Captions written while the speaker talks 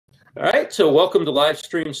All right, so welcome to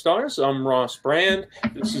Livestream Stars. I'm Ross Brand.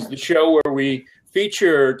 This is the show where we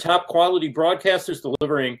feature top quality broadcasters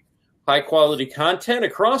delivering high quality content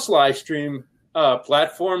across Livestream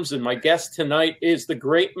platforms. And my guest tonight is the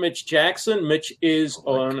great Mitch Jackson. Mitch is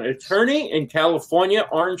an attorney in California,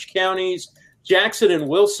 Orange counties. Jackson and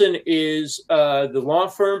Wilson is the law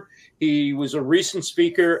firm. He was a recent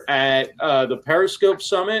speaker at the Periscope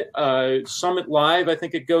Summit, Summit Live, I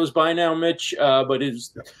think it goes by now, Mitch, but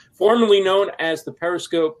is formerly known as the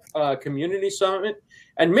Periscope Community Summit.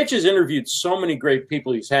 And Mitch has interviewed so many great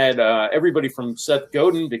people. He's had everybody from Seth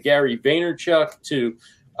Godin to Gary Vaynerchuk to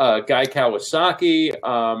Guy Kawasaki.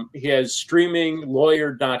 He has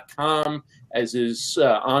streaminglawyer.com as his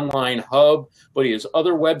online hub, but he has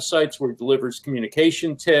other websites where he delivers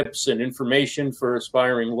communication tips and information for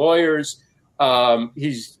aspiring lawyers.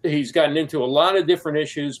 He's gotten into a lot of different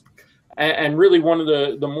issues, and really one of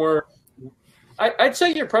the more, I'd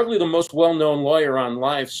say you're probably the most well-known lawyer on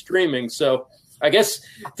live streaming. So I guess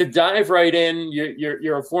to dive right in,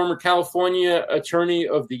 you're a former California Attorney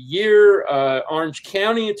of the Year, Orange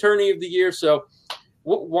County Attorney of the Year. So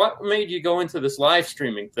what made you go into this live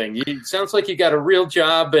streaming thing? It sounds like you got a real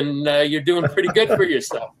job and you're doing pretty good for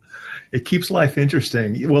yourself. It keeps life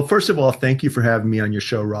interesting. Well, first of all, thank you for having me on your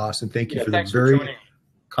show, Ross, and thank you for the very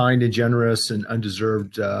kind and generous and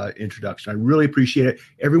undeserved introduction. I really appreciate it.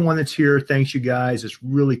 Everyone that's here, thanks you guys. It's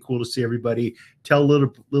really cool to see everybody. Tell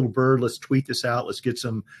little bird, let's tweet this out. Let's get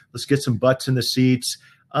some butts in the seats.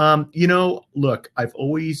 Look, I've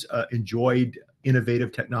always enjoyed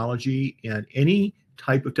innovative technology, and any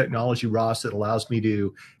type of technology, Ross, that allows me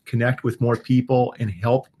to connect with more people and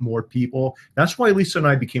help more people. That's why Lisa and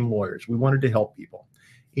I became lawyers. We wanted to help people.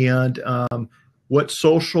 And what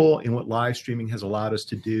social and what live streaming has allowed us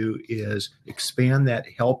to do is expand that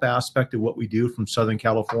help aspect of what we do from Southern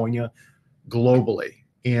California globally.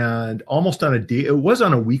 And almost on it was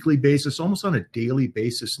on a weekly basis, almost on a daily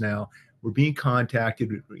basis now, we're being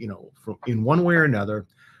contacted, from in one way or another,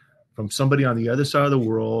 from somebody on the other side of the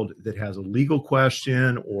world that has a legal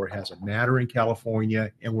question or has a matter in California,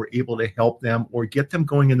 and we're able to help them or get them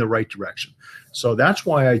going in the right direction. So that's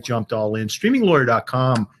why I jumped all in.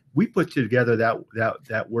 Streaminglawyer.com, we put together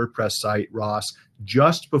that WordPress site, Ross,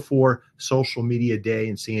 just before Social Media Day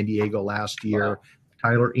in San Diego last year. Wow.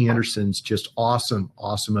 Tyler Anderson's just awesome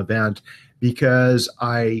event, because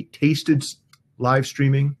I tasted live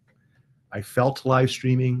streaming. I felt live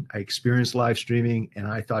streaming, I experienced live streaming, and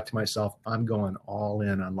I thought to myself, I'm going all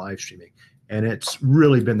in on live streaming. And it's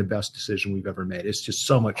really been the best decision we've ever made. It's just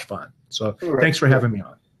so much fun. So Thanks for having me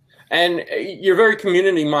on. And you're very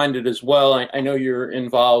community-minded as well. I know you're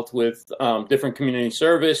involved with different community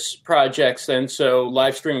service projects, and so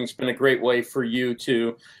live streaming has been a great way for you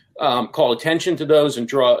to call attention to those and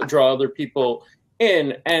draw other people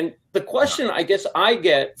in. And the question I guess I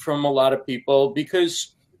get from a lot of people,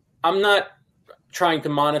 because I'm not trying to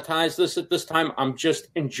monetize this at this time. I'm just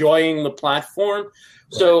enjoying the platform. Right.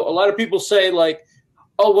 So a lot of people say like,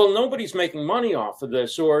 oh, well, nobody's making money off of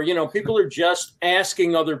this, or, people are just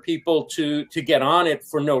asking other people to get on it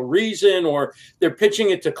for no reason, or they're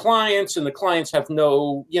pitching it to clients and the clients have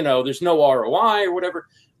no, there's no ROI or whatever.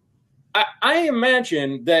 I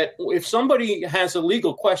imagine that if somebody has a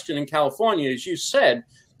legal question in California, as you said,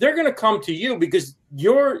 they're going to come to you because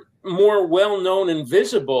you're more well-known and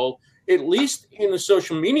visible, at least in the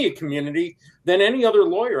social media community, than any other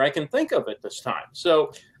lawyer I can think of at this time.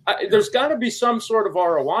 So there's got to be some sort of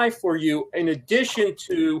ROI for you, in addition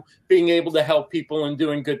to being able to help people and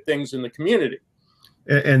doing good things in the community.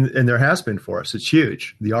 And there has been for us. It's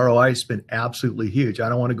huge. The ROI has been absolutely huge. I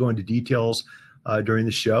don't want to go into details during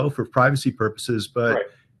the show for privacy purposes, but right.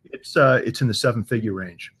 It's in the 7-figure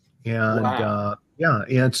range. And wow.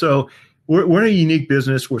 And so we're in a unique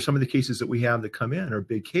business where some of the cases that we have that come in are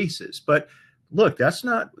big cases. But look, that's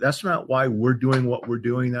not why we're doing what we're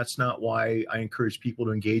doing. That's not why I encourage people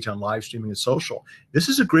to engage on live streaming and social. This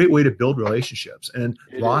is a great way to build relationships. And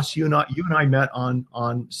Ross, you and I met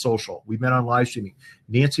on social. We met on live streaming.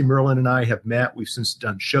 Nancy Merlin and I have met. We've since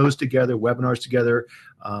done shows together, webinars together.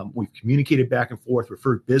 We've communicated back and forth,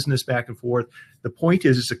 referred business back and forth. The point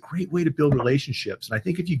is, it's a great way to build relationships. And I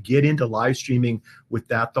think if you get into live streaming with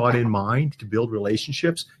that thought in mind, to build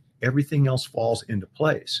relationships, everything else falls into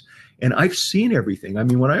place. And I've seen everything. I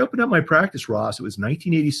mean, when I opened up my practice, Ross, it was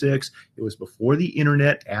 1986. It was before the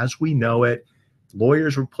internet as we know it.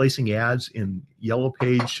 Lawyers were placing ads in yellow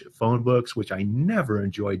page phone books, which I never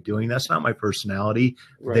enjoyed doing. That's not my personality.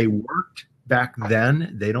 Right. They worked back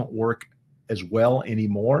then. They don't work as well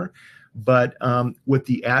anymore. But with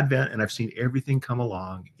the advent, and I've seen everything come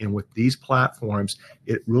along, and with these platforms,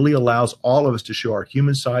 it really allows all of us to show our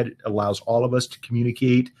human side. It allows all of us to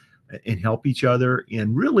communicate and help each other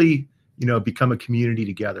and really, become a community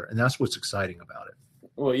together. And that's what's exciting about it.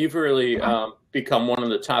 Well, you've really become one of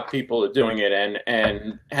the top people at doing it,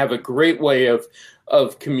 and have a great way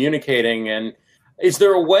of communicating. And is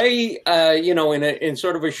there a way, in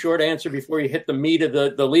sort of a short answer before you hit the meat of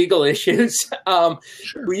the legal issues, Sure.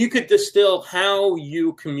 where you could distill how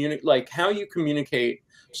you communicate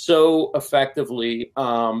so effectively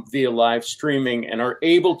via live streaming, and are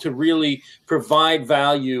able to really provide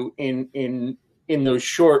value in those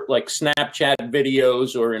short, like Snapchat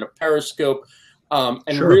videos or in a Periscope,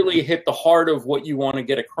 and Sure. really hit the heart of what you want to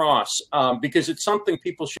get across, because it's something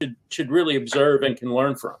people should really observe and can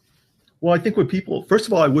learn from. Well, I think first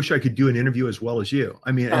of all, I wish I could do an interview as well as you.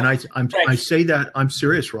 I mean, and I say that I'm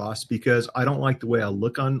serious, Ross, because I don't like the way I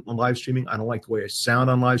look on live streaming. I don't like the way I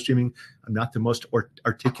sound on live streaming. I'm not the most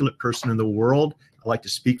articulate person in the world. I like to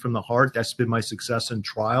speak from the heart. That's been my success in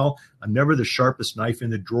trial. I'm never the sharpest knife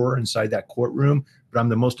in the drawer inside that courtroom, but I'm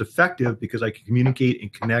the most effective because I can communicate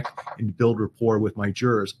and connect and build rapport with my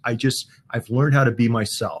jurors. I've learned how to be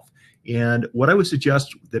myself. And what I would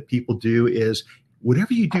suggest that people do is,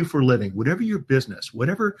 whatever you do for a living, whatever your business,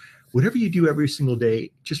 whatever you do every single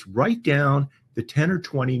day, just write down the 10 or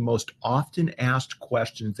 20 most often asked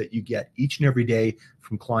questions that you get each and every day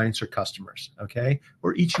from clients or customers, okay?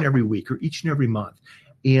 Or each and every week or each and every month.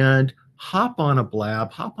 And hop on a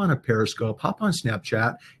Blab, hop on a Periscope, hop on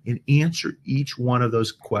Snapchat, and answer each one of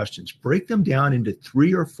those questions. Break them down into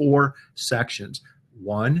 3 or 4 sections.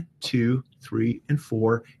 1, 2, 3, and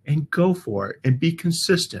 4, and go for it and be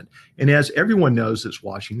consistent. And as everyone knows that's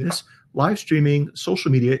watching this, live streaming, social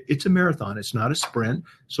media, it's a marathon. It's not a sprint.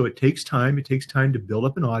 So it takes time. It takes time to build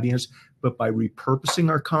up an audience. But by repurposing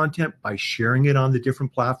our content, by sharing it on the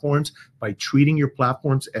different platforms, by treating your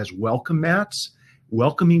platforms as welcome mats,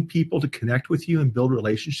 welcoming people to connect with you and build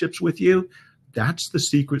relationships with you, that's the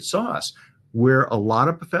secret sauce. Where a lot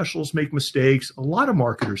of professionals make mistakes, a lot of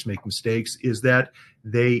marketers make mistakes, is that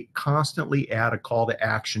they constantly add a call to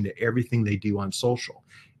action to everything they do on social.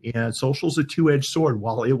 And social is a two-edged sword.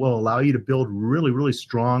 While it will allow you to build really, really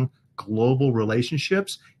strong global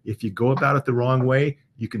relationships, if you go about it the wrong way,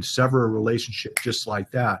 you can sever a relationship just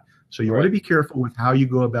like that. So you want to be careful with how you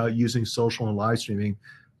go about using social and live streaming.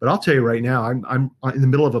 But I'll tell you right now, I'm in the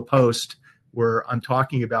middle of a post where I'm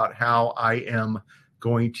talking about how I am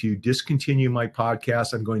going to discontinue my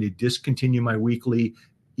podcast. I'm going to discontinue my weekly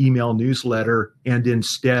email newsletter and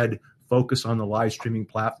instead focus on the live streaming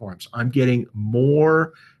platforms. I'm getting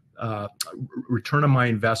more return on my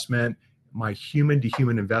investment, my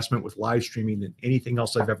human-to-human investment with live streaming than anything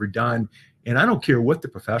else I've ever done. And I don't care what the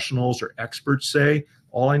professionals or experts say.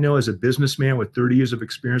 All I know as a businessman with 30 years of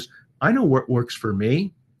experience, I know what works for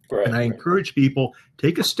me. Right. And I encourage people,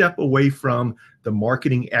 take a step away from the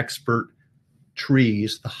marketing expert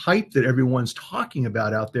trees, the hype that everyone's talking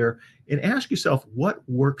about out there, and ask yourself what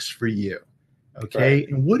works for you. Okay. Right.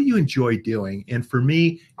 And what do you enjoy doing? And for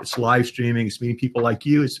me, it's live streaming. It's meeting people like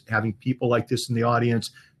you. It's having people like this in the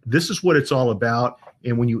audience. This is what it's all about.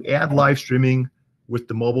 And when you add live streaming with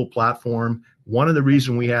the mobile platform, one of the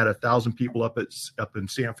reasons we had 1,000 people up in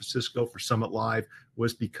San Francisco for Summit Live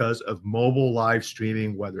was because of mobile live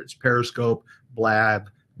streaming, whether it's Periscope, Blab,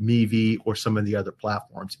 Mevi, or some of the other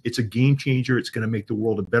platforms. It's a game changer. It's going to make the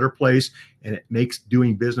world a better place, and it makes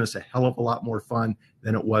doing business a hell of a lot more fun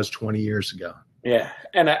than it was 20 years ago. Yeah,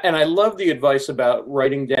 and I love the advice about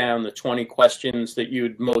writing down the 20 questions that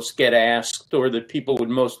you'd most get asked or that people would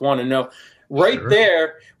most want to know. Right Sure.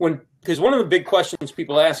 there, because one of the big questions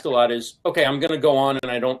people ask a lot is, okay, I'm going to go on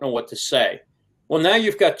and I don't know what to say. Well, now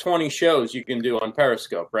you've got 20 shows you can do on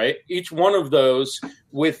Periscope, right? Each one of those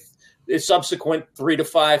with the subsequent 3 to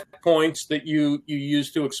 5 points that you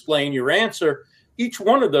use to explain your answer. Each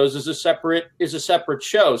one of those is a separate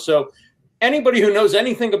show. So anybody who knows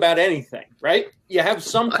anything about anything, right? You have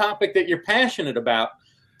some topic that you're passionate about,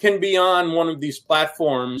 can be on one of these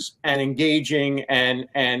platforms and engaging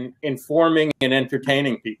and informing and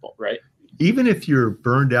entertaining people, right? Even if you're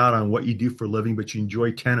burned out on what you do for a living, but you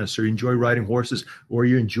enjoy tennis or you enjoy riding horses or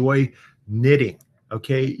you enjoy knitting,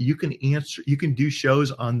 okay, you can do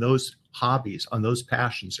shows on those hobbies, on those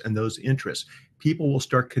passions and those interests. People will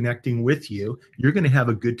start connecting with you. You're going to have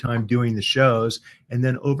a good time doing the shows. And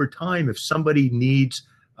then over time, if somebody needs,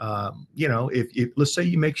 if let's say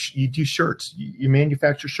you do shirts, you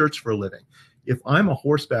manufacture shirts for a living. if I'm a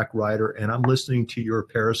horseback rider and I'm listening to your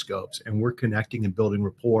Periscopes and we're connecting and building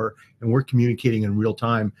rapport and we're communicating in real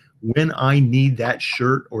time, when I need that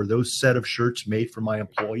shirt or those set of shirts made for my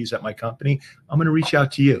employees at my company, I'm going to reach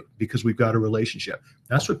out to you because we've got a relationship.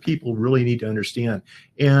 That's what people really need to understand.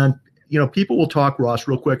 And, you know, people will talk, Ross,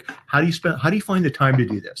 real quick. How do you find the time to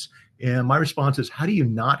do this? And my response is, how do you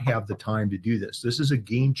not have the time to do this? This is a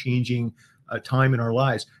game-changing time in our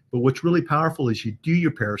lives. But what's really powerful is you do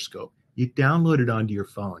your Periscope, you download it onto your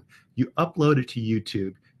phone, you upload it to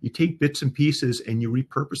YouTube, you take bits and pieces and you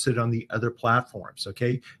repurpose it on the other platforms,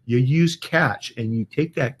 okay? You use catch and you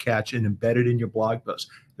take that catch and embed it in your blog post.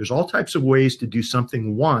 There's all types of ways to do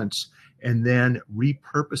something once and then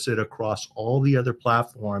repurpose it across all the other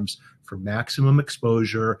platforms for maximum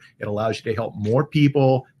exposure. It allows you to help more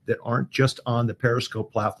people that aren't just on the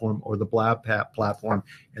Periscope platform or the Blab platform.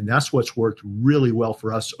 And that's what's worked really well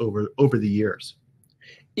for us over the years.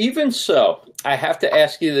 Even so, I have to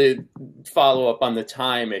ask you to follow up on the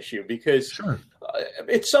time issue because Sure.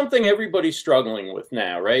 It's something everybody's struggling with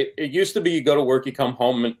now, right? It used to be you go to work, you come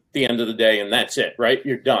home at the end of the day, and that's it, right?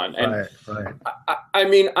 You're done. And right. I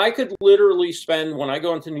mean, I could literally spend, when I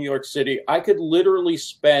go into New York City, I could literally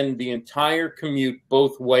spend the entire commute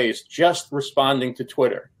both ways just responding to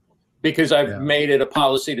Twitter because I've made it a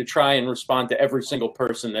policy to try and respond to every single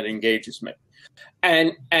person that engages me.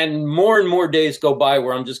 And more days go by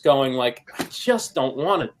where I'm just going like, I just don't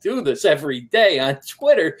want to do this every day on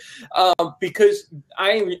Twitter because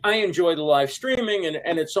I enjoy the live streaming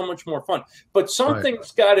and it's so much more fun. But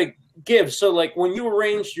something's got to give. So like when you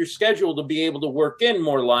arranged your schedule to be able to work in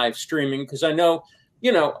more live streaming, because I know,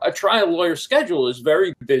 you know, a trial lawyer schedule is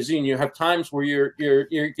very busy and you have times where you've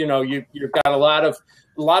got a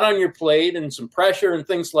lot on your plate and some pressure and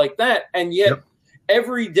things like that. And yet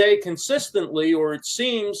every day consistently, or it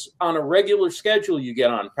seems on a regular schedule, you get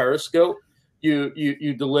on Periscope,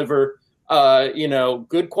 you deliver,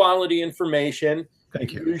 good quality information.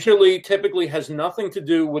 Thank you. Typically has nothing to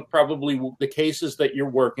do with probably the cases that you're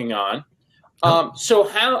working on. So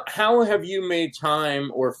how have you made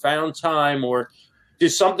time or found time, or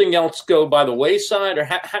did something else go by the wayside, or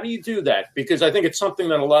how do you do that? Because I think it's something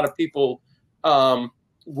that a lot of people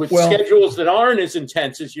with schedules that aren't as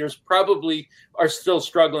intense as yours probably are still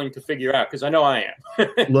struggling to figure out, because I know I am.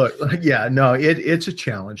 Look, it's a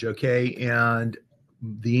challenge, okay? And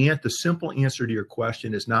the simple answer to your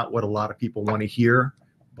question is not what a lot of people want to hear,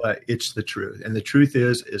 but it's the truth. And the truth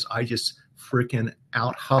is I just freaking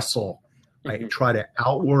out hustle. I try to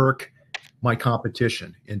outwork my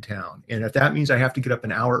competition in town. And if that means I have to get up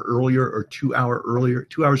an hour earlier or 2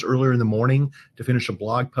 hours earlier in the morning to finish a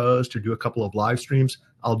blog post or do a couple of live streams,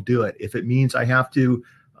 I'll do it. If it means I have to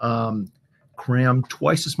cram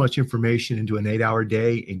twice as much information into an 8-hour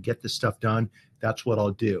day and get this stuff done, that's what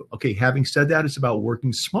I'll do. Okay, having said that, it's about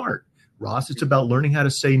working smart, Ross. It's about learning how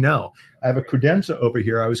to say no. I have a credenza over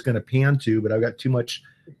here I was going to pan to, but I've got too much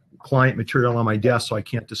client material on my desk, so I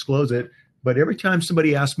can't disclose it. But every time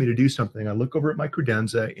somebody asks me to do something, I look over at my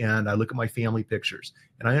credenza and I look at my family pictures.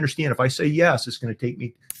 And I understand if I say yes, it's going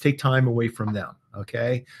to take time away from them.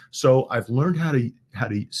 Okay. So I've learned how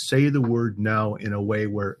to say the word no in a way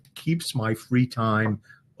where it keeps my free time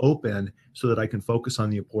open so that I can focus on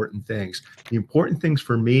the important things. The important things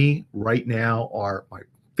for me right now are my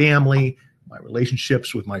family, my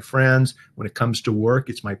relationships with my friends. When it comes to work,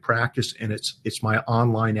 it's my practice and it's my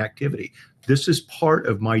online activity. This is part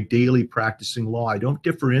of my daily practicing law. I don't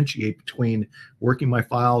differentiate between working my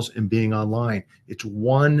files and being online. It's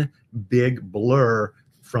one big blur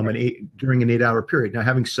during an 8-hour period. Now,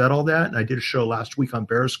 having said all that, and I did a show last week on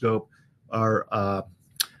Periscope, what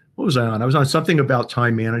was I on? I was on something about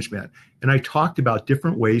time management, and I talked about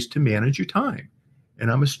different ways to manage your time. And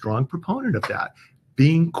I'm a strong proponent of that.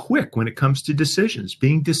 Being quick when it comes to decisions,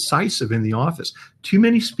 being decisive in the office. Too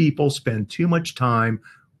many people spend too much time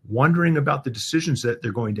wondering about the decisions that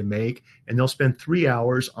they're going to make, and they'll spend 3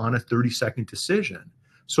 hours on a 30-second decision.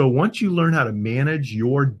 So once you learn how to manage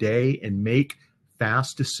your day and make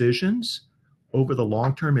fast decisions over the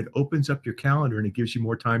long term, it opens up your calendar and it gives you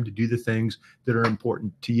more time to do the things that are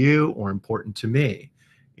important to you or important to me.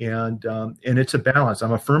 And it's a balance.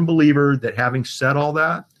 I'm a firm believer that having said all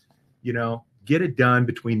that, get it done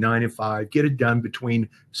between 9 and 5, get it done between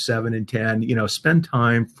 7 and 10, spend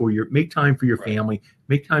time make time for your family,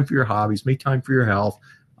 make time for your hobbies, make time for your health.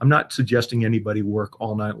 I'm not suggesting anybody work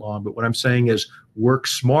all night long, but what I'm saying is work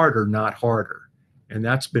smarter, not harder. And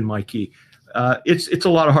that's been my key. It's a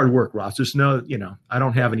lot of hard work, Ross. There's no, I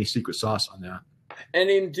don't have any secret sauce on that. And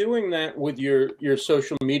in doing that with your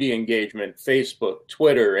social media engagement, Facebook,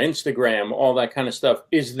 Twitter, Instagram, all that kind of stuff,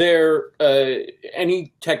 is there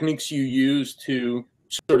any techniques you use to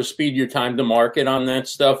sort of speed your time to market on that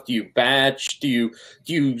stuff? Do you batch? Do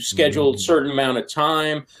you schedule a certain amount of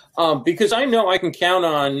time? Because I know I can count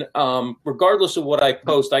on, regardless of what I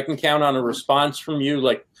post, I can count on a response from you,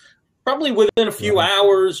 like probably within a few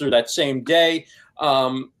hours or that same day.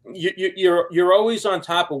 You're always on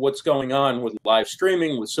top of what's going on with live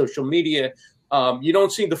streaming, with social media. You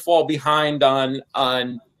don't seem to fall behind on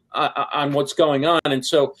what's going on. And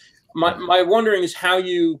so my wondering is how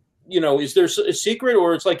is there a secret,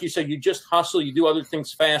 or it's like you said, you just hustle, you do other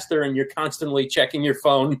things faster, and you're constantly checking your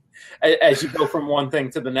phone as you go from one thing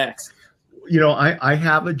to the next? I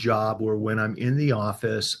have a job where when I'm in the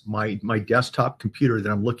office, my desktop computer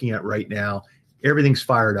that I'm looking at right now, everything's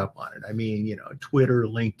fired up on it. I mean, Twitter,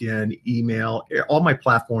 LinkedIn, email, all my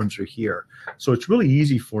platforms are here. So it's really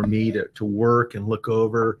easy for me to work and look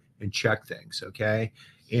over and check things, okay?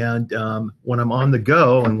 And when I'm on the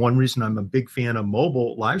go, and one reason I'm a big fan of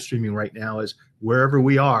mobile live streaming right now is wherever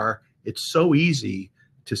we are, it's so easy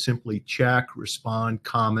to simply check, respond,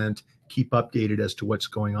 comment, keep updated as to what's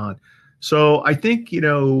going on. So I think,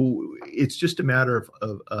 it's just a matter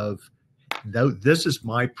of this is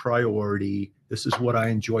my priority. This is what I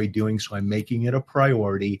enjoy doing, so I'm making it a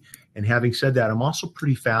priority. And having said that, I'm also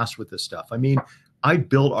pretty fast with this stuff. I mean, I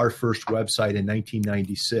built our first website in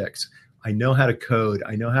 1996. I know how to code.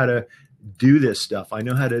 I know how to do this stuff. I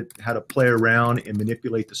know how to play around and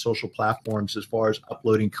manipulate the social platforms as far as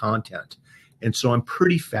uploading content. And so I'm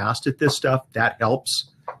pretty fast at this stuff. That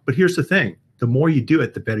helps. But here's the thing. The more you do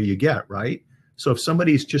it, the better you get, right? So if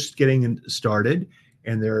somebody's just getting started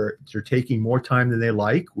and they're taking more time than they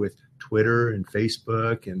like with Twitter and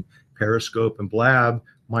Facebook and Periscope and Blab,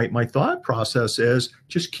 my thought process is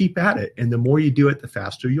just keep at it. And the more you do it, the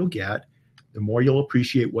faster you'll get, the more you'll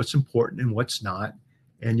appreciate what's important and what's not.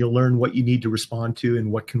 And you'll learn what you need to respond to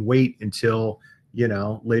and what can wait until,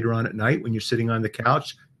 later on at night when you're sitting on the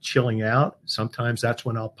couch, chilling out. Sometimes that's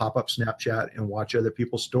when I'll pop up Snapchat and watch other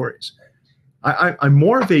people's stories. I'm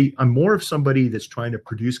more of somebody that's trying to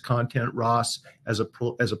produce content, Ross, as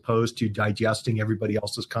opposed to digesting everybody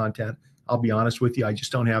else's content. I'll be honest with you, I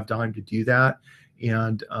just don't have time to do that.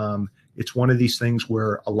 And it's one of these things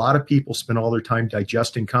where a lot of people spend all their time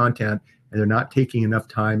digesting content and they're not taking enough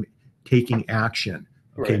time taking action,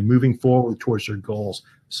 okay, right, moving forward towards their goals.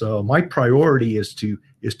 So my priority is to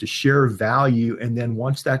share value, and then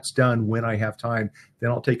once that's done, when I have time,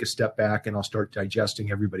 then I'll take a step back and I'll start digesting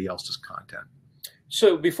everybody else's content.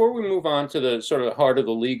 So before we move on to the sort of heart of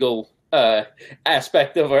the legal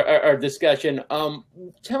aspect of our discussion,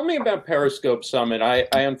 tell me about Periscope Summit. I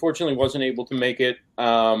unfortunately wasn't able to make it.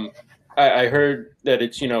 I heard that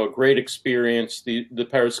it's a great experience, the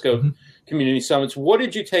Periscope Community Summits. What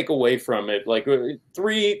did you take away from it? Like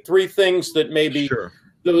three things that maybe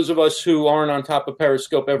those of us who aren't on top of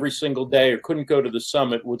Periscope every single day or couldn't go to the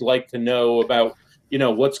summit would like to know about,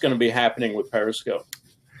 what's going to be happening with Periscope.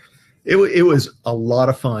 It was a lot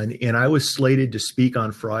of fun, and I was slated to speak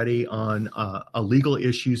on Friday on a legal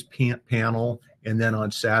issues panel, and then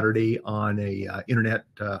on Saturday on a internet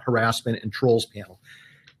harassment and trolls panel.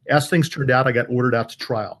 As things turned out, I got ordered out to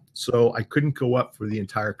trial, so I couldn't go up for the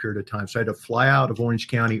entire period of time. So I had to fly out of Orange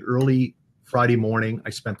County early Friday morning. I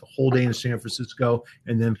spent the whole day in San Francisco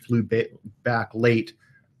and then flew back late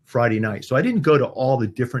Friday night. So I didn't go to all the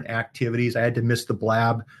different activities. I had to miss the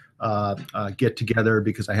Blab get together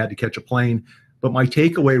because I had to catch a plane. But my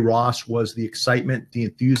takeaway, Ross, was the excitement, the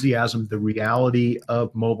enthusiasm, the reality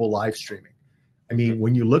of mobile live streaming. I mean,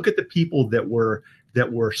 when you look at the people that were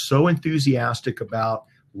so enthusiastic about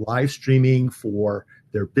live streaming for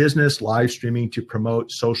their business, live streaming to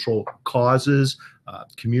promote social causes,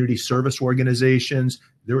 community service organizations,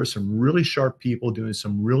 there were some really sharp people doing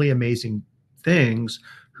some really amazing things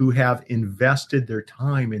who have invested their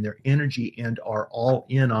time and their energy and are all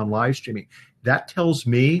in on live streaming. That tells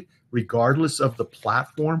me, regardless of the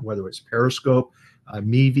platform, whether it's Periscope,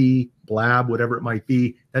 Mevi, Blab, whatever it might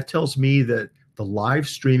be, that tells me that the live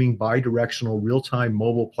streaming bidirectional real-time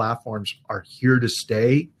mobile platforms are here to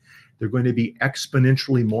stay. They're going to be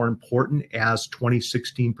exponentially more important as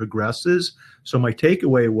 2016 progresses. So my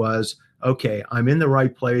takeaway was, okay, I'm in the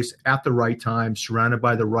right place at the right time, surrounded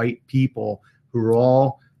by the right people who are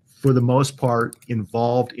all, for the most part,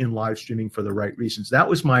 involved in live streaming for the right reasons. That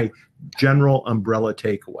was my general umbrella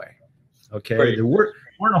takeaway. Okay, right. There weren't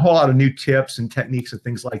a whole lot of new tips and techniques and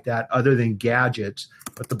things like that other than gadgets.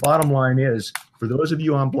 But the bottom line is, for those of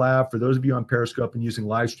you on Blab, for those of you on Periscope and using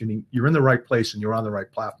live streaming, you're in the right place and you're on the right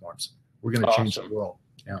platforms. We're going to change the world.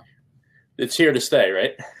 Yeah. it's here to stay,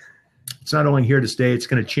 right? It's not only here to stay, it's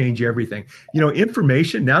going to change everything. You know,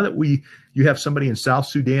 information, now that you have somebody in South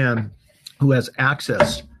Sudan who has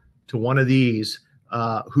access to one of these,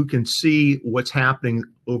 who can see what's happening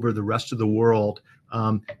over the rest of the world.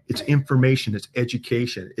 It's information, it's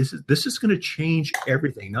education. This is going to change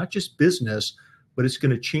everything, not just business, but it's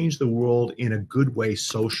going to change the world in a good way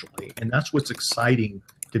socially. And that's what's exciting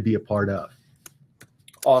to be a part of.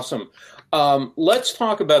 Awesome. Let's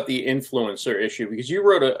talk about the influencer issue, because you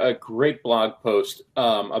wrote a great blog post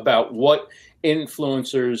about what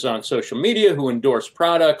influencers on social media who endorse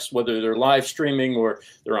products, whether they're live streaming or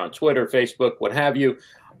they're on Twitter, Facebook, what have you,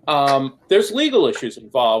 there's legal issues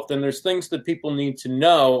involved, and there's things that people need to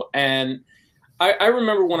know. And I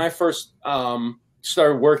remember when I first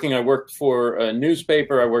started working, I worked for a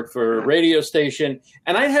newspaper, I worked for a radio station,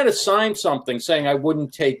 and I had to sign something saying I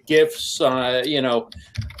wouldn't take gifts, in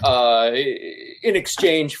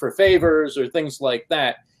exchange for favors or things like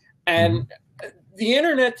that. And the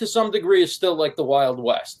internet, to some degree, is still like the Wild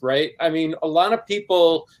West, right? I mean, a lot of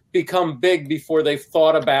people become big before they've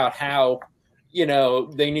thought about how,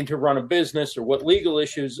 they need to run a business or what legal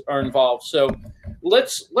issues are involved. So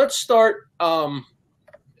let's start.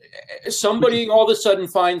 Somebody all of a sudden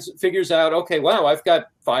figures out, okay, wow, I've got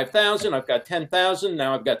 5,000, I've got 10,000,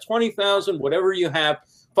 now I've got 20,000, whatever you have,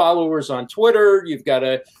 followers on Twitter, you've got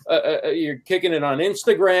you're kicking it on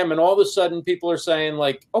Instagram, and all of a sudden people are saying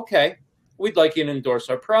like, okay, we'd like you to endorse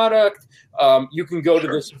our product. You can go to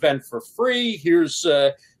this event for free. Here's,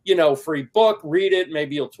 free book, read it.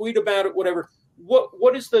 Maybe you'll tweet about it, whatever.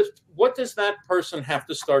 What does that person have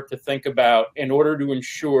to start to think about in order to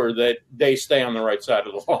ensure that they stay on the right side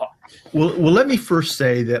of the law? Well, let me first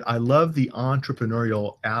say that I love the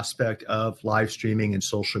entrepreneurial aspect of live streaming and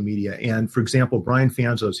social media. And for example, Brian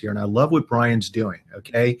Fanzo's here, and I love what Brian's doing,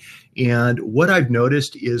 okay? And what I've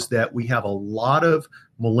noticed is that we have a lot of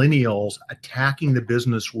millennials attacking the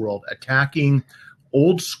business world, attacking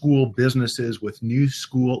old school businesses with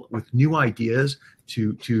new ideas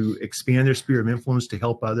to expand their sphere of influence, to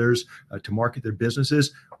help others, to market their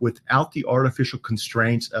businesses without the artificial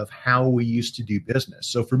constraints of how we used to do business.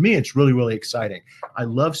 So for me, it's really, really exciting. I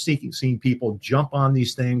love seeing people jump on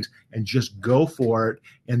these things and just go for it,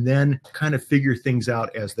 and then kind of figure things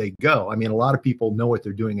out as they go. I mean, a lot of people know what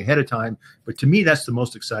they're doing ahead of time, but to me, that's the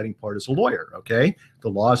most exciting part as a lawyer, okay? The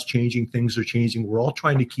law's changing, things are changing. We're all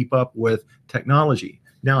trying to keep up with technology.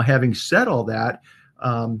 Now, having said all that,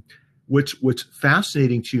 what's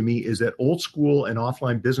fascinating to me is that old school and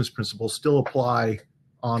offline business principles still apply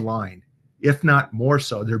online, if not more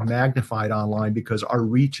so. They're magnified online because our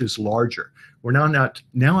reach is larger. I'm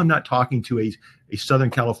not talking to a Southern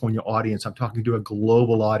California audience. I'm talking to a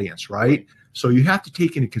global audience, right? So you have to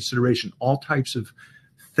take into consideration all types of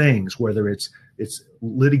things, whether it's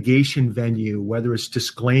litigation venue, whether it's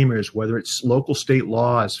disclaimers, whether it's local state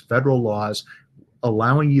laws, federal laws,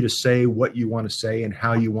 allowing you to say what you want to say and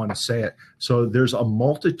how you want to say it. So there's a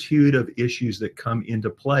multitude of issues that come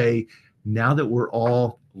into play now that we're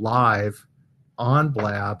all live on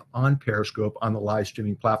Blab, on Periscope, on the live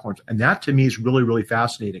streaming platforms. And that to me is really, really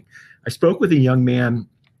fascinating. I spoke with a young man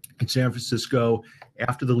in San Francisco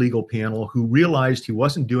after the legal panel who realized he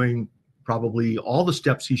wasn't doing probably all the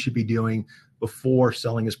steps he should be doing before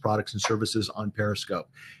selling his products and services on Periscope.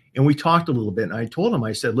 And we talked a little bit, and I told him,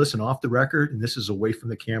 I said, listen, off the record, and this is away from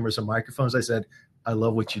the cameras and microphones, I said, I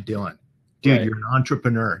love what you're doing. Dude, right. You're an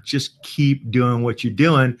entrepreneur. Just keep doing what you're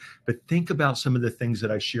doing, but think about some of the things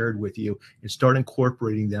that I shared with you and start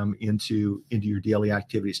incorporating them into your daily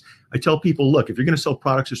activities. I tell people, look, if you're going to sell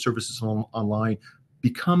products or services online,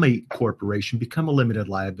 become a corporation, become a limited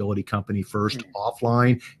liability company first,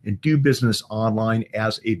 offline, and do business online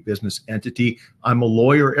as a business entity. I'm a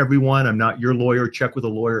lawyer, everyone. I'm not your lawyer. Check with a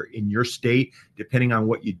lawyer in your state. Depending on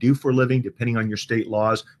what you do for a living, depending on your state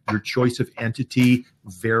laws, your choice of entity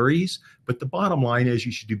varies. But the bottom line is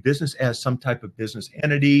you should do business as some type of business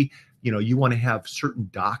entity. You want to have certain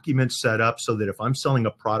documents set up so that if I'm selling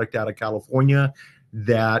a product out of California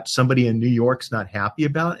that somebody in New York's not happy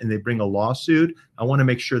about and they bring a lawsuit, I want to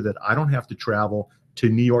make sure that I don't have to travel to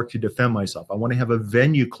New York to defend myself. I want to have a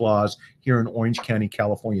venue clause here in Orange County,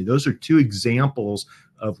 California. Those are two examples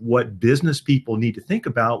of what business people need to think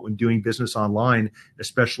about when doing business online,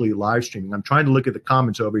 especially live streaming. I'm trying to look at the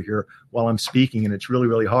comments over here while I'm speaking, and it's really,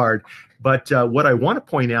 really hard. But what I want to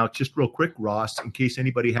point out just real quick, Ross, in case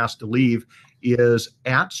anybody has to leave, is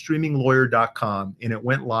at streaminglawyer.com, and it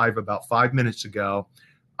went live about 5 minutes ago.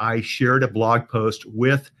 I shared a blog post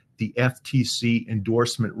with the FTC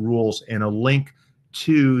endorsement rules and a link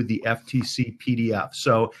to the FTC PDF.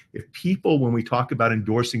 So if people, when we talk about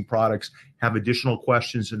endorsing products, have additional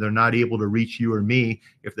questions and they're not able to reach you or me,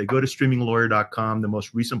 if they go to streaminglawyer.com, the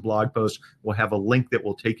most recent blog post will have a link that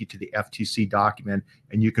will take you to the FTC document,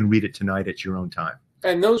 and you can read it tonight at your own time.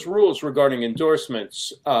 And those rules regarding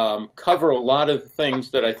endorsements cover a lot of things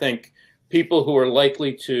that I think people who are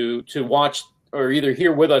likely to watch or either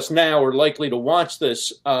here with us now or likely to watch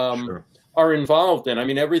this Sure. are involved in. I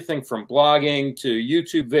mean, everything from blogging to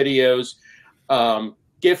YouTube videos,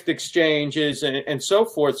 gift exchanges, and so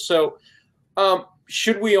forth. So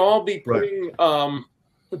should we all be putting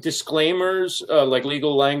disclaimers like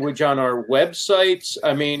legal language on our websites?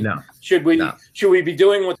 I mean, No. should we be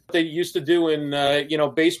doing what they used to do in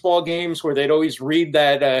baseball games where they'd always read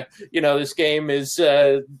that this game is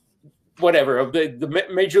whatever the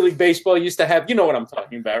Major League Baseball used to have, you know what I'm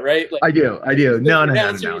talking about, right? Like, I do. No.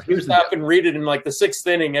 You stop and read it in like the sixth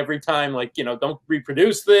inning every time, like, don't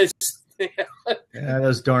reproduce this. Yeah,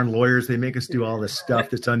 those darn lawyers, they make us do all this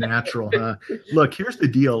stuff that's unnatural. Huh? Look, here's the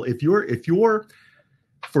deal. If you're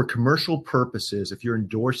for commercial purposes, if you're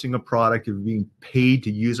endorsing a product, if you're being paid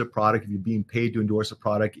to use a product, if you're being paid to endorse a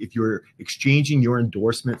product, if you're exchanging your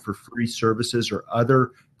endorsement for free services or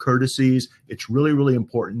other courtesies, it's really, really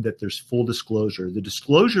important that there's full disclosure. The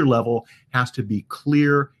disclosure level has to be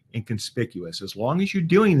clear and conspicuous. As long as you're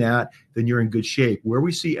doing that, then you're in good shape. Where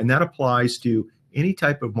we see, and that applies to any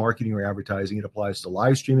type of marketing or advertising, it applies to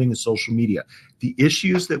live streaming and social media. The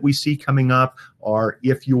issues that we see coming up are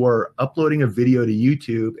if you're uploading a video to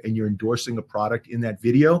YouTube and you're endorsing a product in that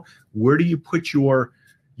video, where do you put your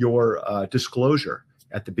disclosure?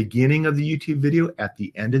 At the beginning of the YouTube video, at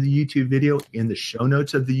the end of the YouTube video, in the show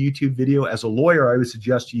notes of the YouTube video. As a lawyer, I would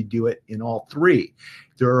suggest you do it in all three.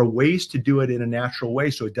 There are ways to do it in a natural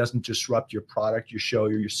way so it doesn't disrupt your product, your show,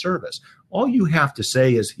 or your service. All you have to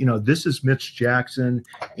say is, this is Mitch Jackson,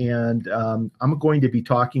 and I'm going to be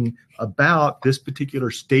talking about this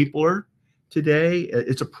particular stapler today.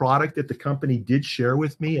 It's a product that the company did share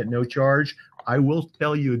with me at no charge. I will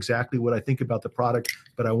tell you exactly what I think about the product,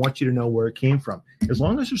 but I want you to know where it came from. As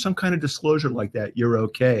long as there's some kind of disclosure like that, you're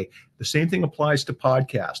okay. The same thing applies to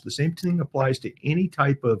podcasts. The same thing applies to any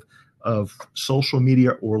type of social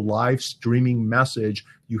media or live streaming message.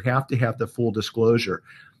 You have to have the full disclosure.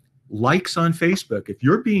 Likes on Facebook. If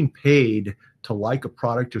you're being paid to like a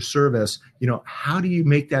product or service, how do you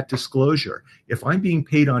make that disclosure? If I'm being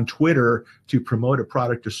paid on Twitter to promote a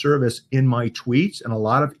product or service in my tweets, and a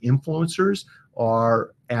lot of influencers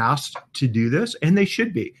are asked to do this, and they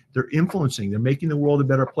should be. They're influencing. They're making the world a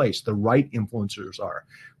better place. The right influencers are.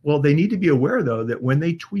 Well, they need to be aware, though, that when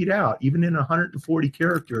they tweet out, even in 140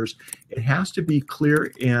 characters, it has to be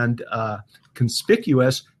clear and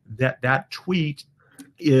conspicuous that that tweet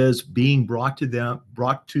is being brought to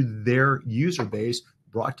their user base,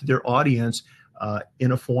 brought to their audience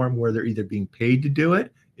in a form where they're either being paid to do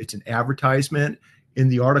it, it's an advertisement. In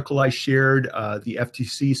the article I shared, the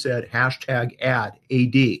FTC said #ad,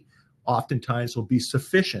 AD, oftentimes will be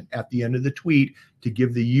sufficient at the end of the tweet to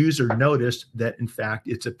give the user notice that, in fact,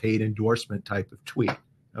 it's a paid endorsement type of tweet.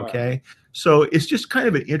 Okay. Wow. So it's just kind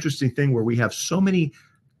of an interesting thing where we have so many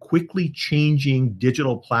quickly changing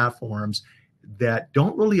digital platforms that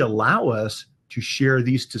don't really allow us to share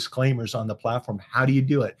these disclaimers on the platform. How do you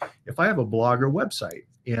do it? If I have a blog or website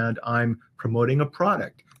and I'm promoting a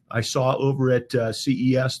product, I saw over at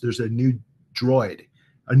CES there's a new droid,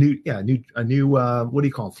 a new what do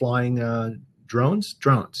you call them? Flying drones,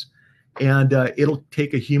 and it'll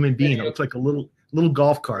take a human being. It looks like a little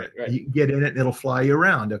golf cart. Right. You can get in it and it'll fly you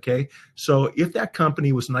around. Okay, so if that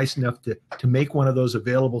company was nice enough to make one of those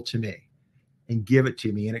available to me and give it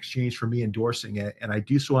to me in exchange for me endorsing it, and I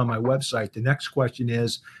do so on my website, the next question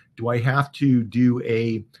is, do I have to do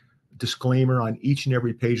a disclaimer on each and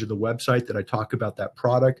every page of the website that I talk about that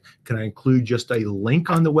product? Can I include just a link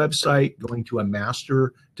on the website going to a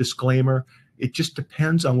master disclaimer? It just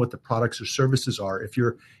depends on what the products or services are. If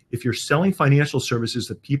you're selling financial services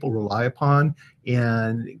that people rely upon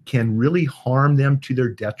and can really harm them to their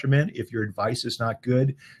detriment if your advice is not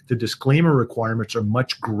good, the disclaimer requirements are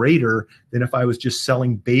much greater than if I was just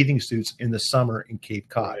selling bathing suits in the summer in Cape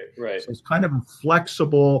Cod. Right. So it's kind of a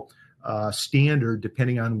flexible standard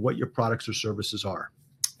depending on what your products or services are.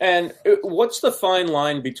 And what's the fine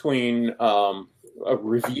line between a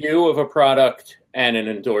review of a product and an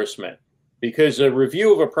endorsement? Because a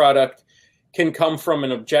review of a product can come from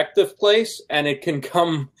an objective place, and it can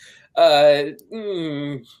come with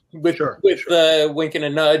wink and a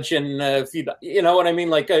nudge, and you know what I mean.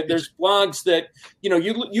 Like there's blogs that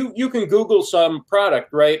you can Google some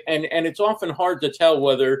product, right, and it's often hard to tell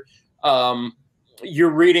whether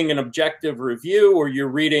you're reading an objective review, or you're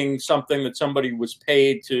reading something that somebody was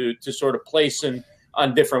paid to sort of place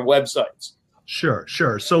on different websites? Sure.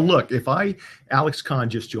 So look, Alex Kahn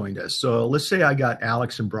just joined us. So let's say I got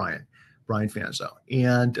Alex and Brian Fanzo,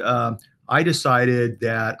 and I decided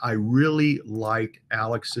that I really liked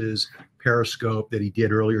Alex's Periscope that he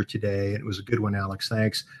did earlier today, and it was a good one, Alex,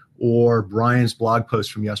 thanks, or Brian's blog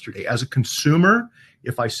post from yesterday. As a consumer,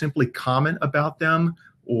 if I simply comment about them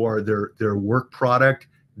or their work product,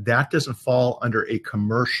 that doesn't fall under a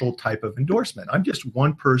commercial type of endorsement. I'm just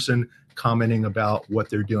one person commenting about what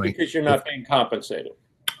they're doing. Because you're not being compensated.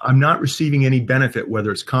 I'm not receiving any benefit,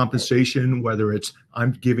 whether it's compensation, whether it's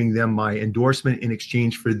I'm giving them my endorsement in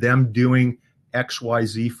exchange for them doing X, Y,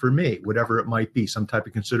 Z for me, whatever it might be, some type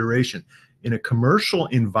of consideration. In a commercial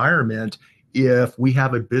environment, if we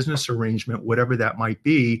have a business arrangement, whatever that might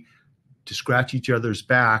be, to scratch each other's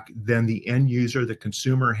back, then the end user, the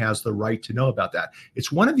consumer, has the right to know about that.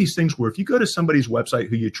 It's one of these things where if you go to somebody's website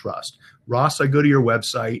who you trust, Ross, I go to your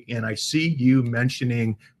website and I see you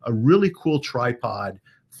mentioning a really cool tripod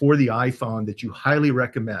for the iPhone that you highly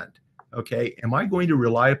recommend. Okay, am I going to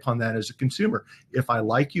rely upon that as a consumer? If I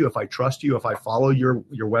like you, if I trust you, if I follow your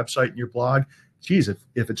website and your blog, geez, if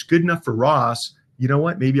it's good enough for Ross, you know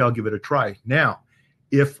what? Maybe I'll give it a try. Now,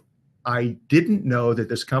 if I didn't know that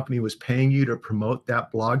this company was paying you to promote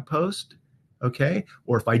that blog post, okay,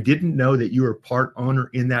 or if I didn't know that you were part owner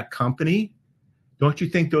in that company, don't you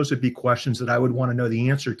think those would be questions that I would want to know the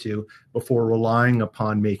answer to before relying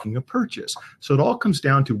upon making a purchase? So it all comes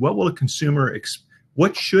down to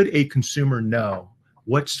what should a consumer know?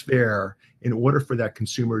 What's fair in order for that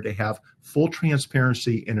consumer to have full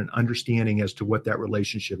transparency and an understanding as to what that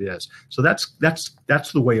relationship is? So that's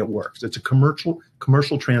the way it works. It's a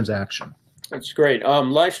commercial transaction. That's great.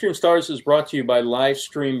 Livestream Stars is brought to you by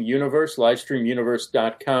Livestream Universe,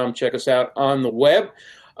 livestreamuniverse.com. Check us out on the web.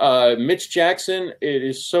 Mitch Jackson, it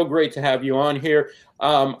is so great to have you on here.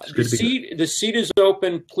 The seat is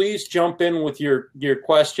open. Please jump in with your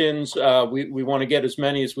questions. We want to get as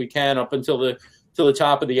many as we can up until the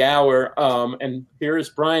top of the hour. And here is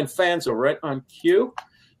Brian Fanzo right on cue.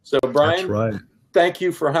 So Brian, that's right. Thank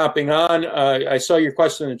you for hopping on. I saw your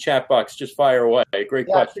question in the chat box. Just fire away. Great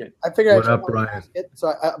question. I figured what up, Brian?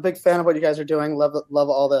 So I'm a big fan of what you guys are doing. Love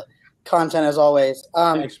all the content as always.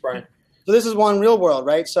 Thanks, Brian. So this is one real world,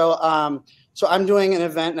 right? So I'm doing an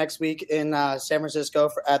event next week in San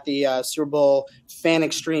Francisco at the Super Bowl Fan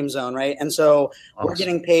Extreme Zone, right? And so We're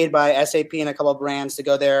getting paid by SAP and a couple of brands to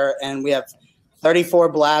go there, and we have 34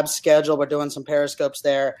 blabs scheduled. We're doing some periscopes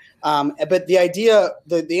there. But the idea,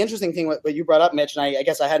 the interesting thing, what you brought up, Mitch, and I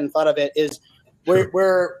guess I hadn't thought of it, is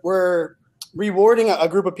we're rewarding a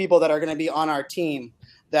group of people that are going to be on our team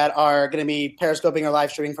that are going to be periscoping or live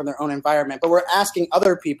streaming from their own environment. But we're asking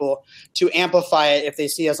other people to amplify it if they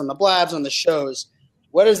see us on the blabs, on the shows.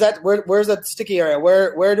 What is that? Where's that sticky area?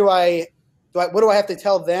 What do I have to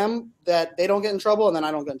tell them that they don't get in trouble and then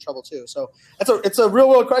I don't get in trouble too? So it's a real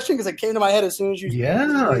world question because it came to my head as soon as you.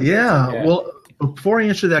 Yeah. Well, before I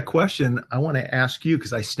answer that question, I want to ask you,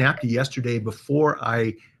 because I snapped you yesterday before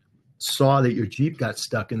I saw that your Jeep got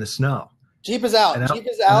stuck in the snow. Jeep is out. Jeep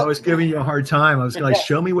is out. I was giving you a hard time. I was like,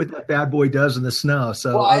 show me what that bad boy does in the snow.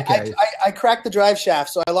 So, okay. I cracked the drive shaft,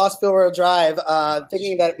 so I lost four-wheel drive,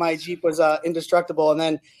 thinking that my Jeep was indestructible. And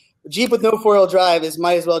then Jeep with no four-wheel drive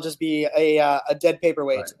might as well just be a dead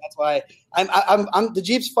paperweight. Right. So that's why I'm the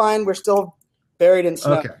Jeep's fine. We're still buried in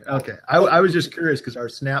snow. Okay. I was just curious because our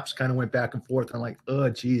snaps kind of went back and forth. I'm like, oh,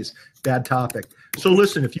 geez, bad topic. So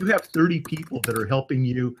listen, if you have 30 people that are helping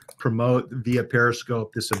you promote via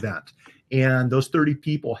Periscope this event, and those 30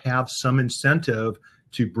 people have some incentive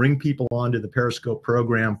to bring people onto the Periscope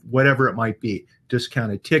program, whatever it might be,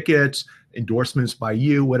 discounted tickets, endorsements by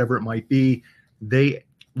you, whatever it might be, they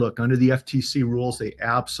look, under the FTC rules, they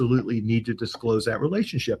absolutely need to disclose that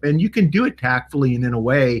relationship. And you can do it tactfully and in a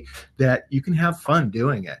way that you can have fun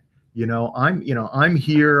doing it. I'm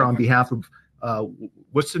here on behalf of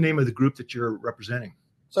what's the name of the group that you're representing?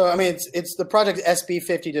 So, I mean, it's the project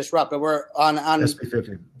SB50 Disrupt, but we're on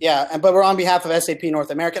SB50. Yeah, but we're on behalf of SAP North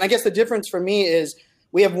America. And I guess the difference for me is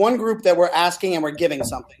we have one group that we're asking and we're giving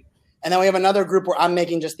something. And then we have another group where I'm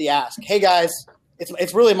making just the ask. Hey, guys,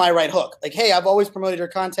 it's really my right hook. Like, hey, I've always promoted your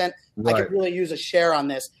content. Right. I could really use a share on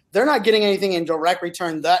this. They're not getting anything in direct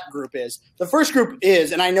return. That group is. The first group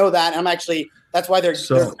is, and I know that. And that's why their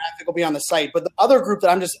graphic will be on the site. But the other group that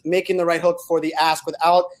I'm just making the right hook for the ask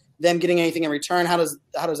without them getting anything in return, how does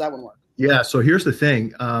that one work? Yeah, so here's the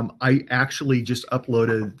thing. I actually just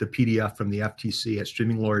uploaded the PDF from the FTC at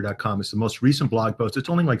streaminglawyer.com. It's the most recent blog post. It's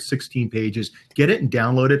only like 16 pages. Get it and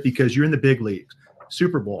download it because you're in the big leagues.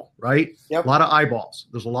 Super Bowl, right? Yep. A lot of eyeballs.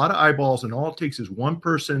 There's a lot of eyeballs, and all it takes is one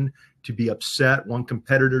person to be upset, one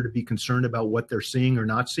competitor to be concerned about what they're seeing or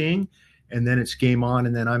not seeing, and then it's game on,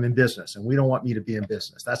 and then I'm in business. And we don't want me to be in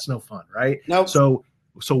business. That's no fun, right? Nope.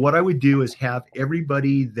 So what I would do is have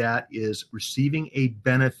everybody that is receiving a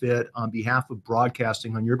benefit on behalf of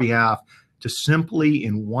broadcasting on your behalf to simply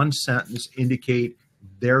in one sentence indicate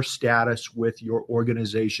their status with your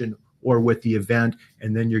organization or with the event,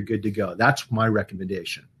 and then you're good to go. That's my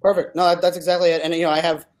recommendation. Perfect. No, that's exactly it. And, I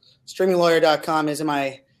have streaminglawyer.com is in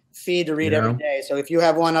my feed to read every day. So if you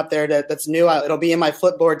have one up there that's new, it'll be in my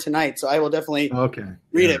Flipboard tonight. So I will definitely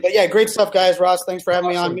read it. But yeah, great stuff, guys. Ross, thanks for having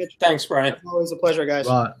me on. Mitch. Thanks, Brian. Always a pleasure, guys.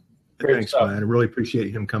 Thanks, Brian. I really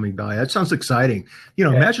appreciate him coming by. That sounds exciting.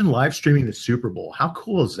 Imagine live streaming the Super Bowl. How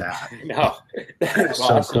cool is that? No, that's so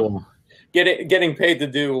awesome. Cool. Getting paid to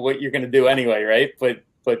do what you're going to do anyway, right?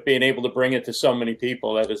 But being able to bring it to so many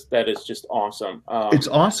people, that is just awesome. It's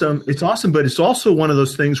awesome. It's awesome, but it's also one of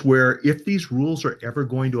those things where if these rules are ever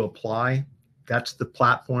going to apply, that's the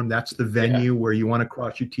platform, that's the venue where you want to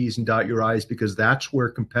cross your T's and dot your I's, because that's where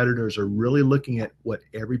competitors are really looking at what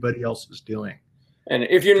everybody else is doing. And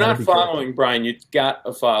if you're not following Brian, you've got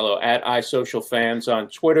to follow at iSocialFans on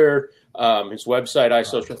Twitter, his website,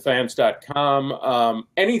 iSocialFans.com.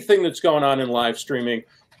 Anything that's going on in live streaming,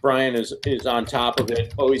 Brian is on top of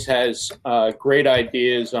it, always has great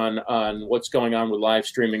ideas on what's going on with live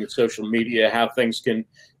streaming and social media, how things can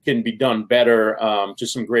be done better,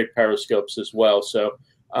 just some great periscopes as well. So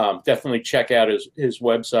definitely check out his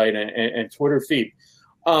website and Twitter feed.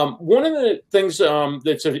 One of the things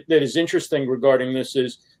that is interesting regarding this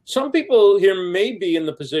is some people here may be in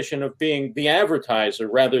the position of being the advertiser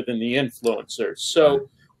rather than the influencer. So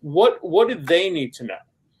what do they need to know?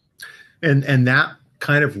 And that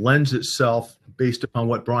kind of lends itself based upon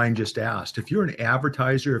what Brian just asked. If you're an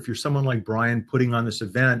advertiser, if you're someone like Brian putting on this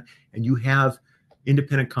event and you have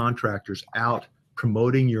independent contractors out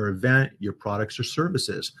promoting your event, your products or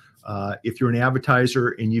services, if you're an advertiser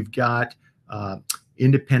and you've got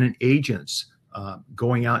independent agents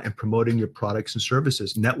going out and promoting your products and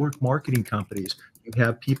services, network marketing companies, you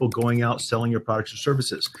have people going out selling your products or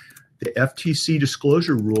services. The FTC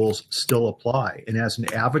disclosure rules still apply. And as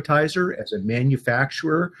an advertiser, as a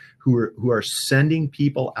manufacturer who are sending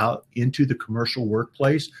people out into the commercial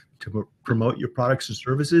workplace to promote your products and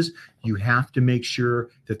services, you have to make sure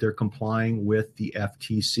that they're complying with the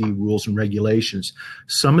FTC rules and regulations.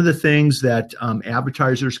 Some of the things that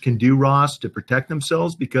advertisers can do, Ross, to protect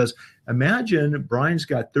themselves, because imagine Brian's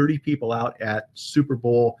got 30 people out at Super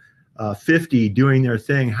Bowl 50 doing their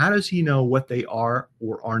thing. How does he know what they are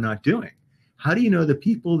or are not doing? How do you know the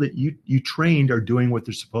people that you trained are doing what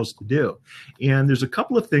they're supposed to do? And there's a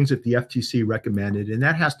couple of things that the FTC recommended, and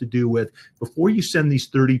that has to do with before you send these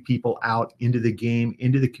 30 people out into the game,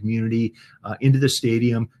 into the community, into the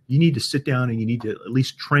stadium, you need to sit down and you need to at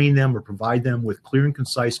least train them or provide them with clear and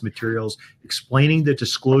concise materials explaining the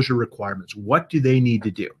disclosure requirements. What do they need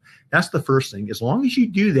to do? That's the first thing. As long as you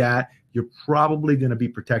do that, you're probably going to be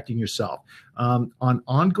protecting yourself. On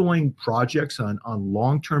ongoing projects, on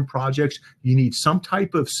long-term projects, you need some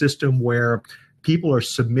type of system where people are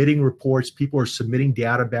submitting reports, people are submitting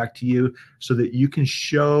data back to you so that you can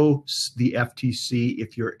show the FTC,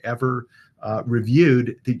 if you're ever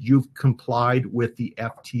reviewed, that you've complied with the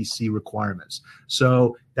FTC requirements.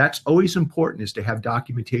 So that's always important, is to have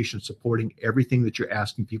documentation supporting everything that you're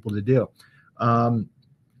asking people to do.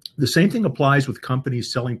 The same thing applies with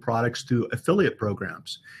companies selling products through affiliate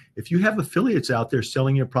programs. If you have affiliates out there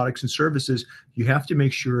selling your products and services, you have to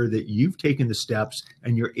make sure that you've taken the steps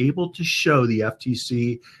and you're able to show the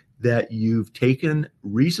FTC that you've taken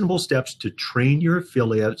reasonable steps to train your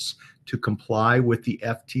affiliates to comply with the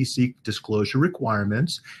FTC disclosure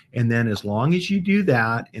requirements. And then as long as you do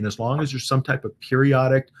that, and as long as there's some type of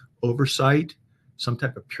periodic oversight, some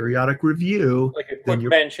type of periodic review. Like a quick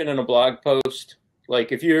mention in a blog post.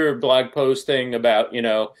 Like if you're blog posting about,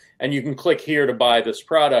 and you can click here to buy this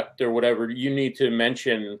product or whatever, you need to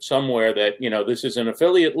mention somewhere that, this is an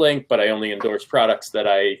affiliate link, but I only endorse products that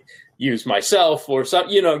I use myself, or some,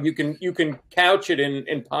 you can couch it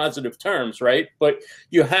in positive terms, right? But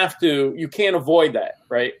you can't avoid that,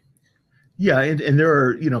 right? Yeah, and there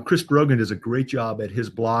are, Chris Brogan does a great job at his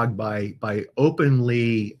blog by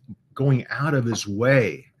openly going out of his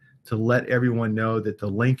way to let everyone know that the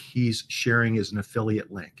link he's sharing is an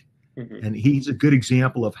affiliate link. Mm-hmm. And he's a good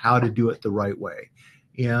example of how to do it the right way.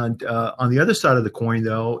 And on the other side of the coin,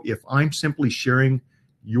 though, if I'm simply sharing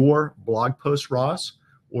your blog post, Ross,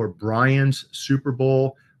 or Brian's Super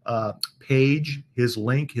Bowl page, his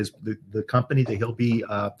link, the company that he'll be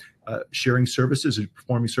sharing services and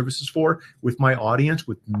performing services for with my audience,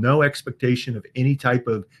 with no expectation of any type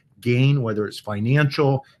of gain, whether it's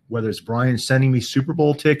financial, whether it's Brian sending me Super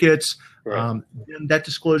Bowl tickets, then that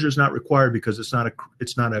disclosure is not required because it's not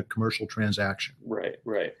a commercial transaction. Right.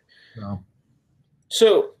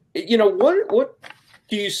 So what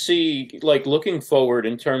do you see, like, looking forward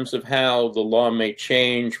in terms of how the law may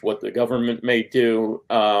change, what the government may do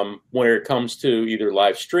when it comes to either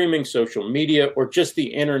live streaming, social media, or just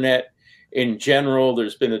the internet in general?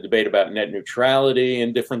 There's been a debate about net neutrality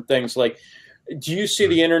and different things. Like, do you see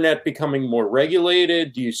the internet becoming more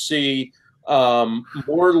regulated? Do you see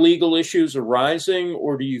more legal issues arising,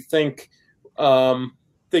 or do you think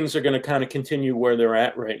things are going to kind of continue where they're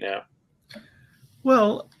at right now?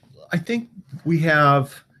 Well, I think we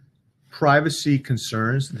have privacy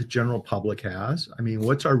concerns that the general public has. I mean,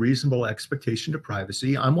 what's our reasonable expectation to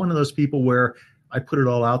privacy? I'm one of those people where I put it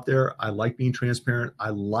all out there. I like being transparent. I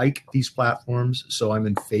like these platforms, so I'm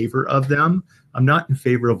in favor of them. I'm not in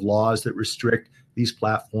favor of laws that restrict these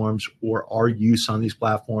platforms or our use on these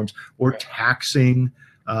platforms or taxing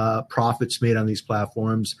profits made on these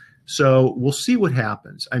platforms. So we'll see what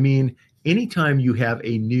happens. I mean, anytime you have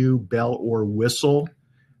a new bell or whistle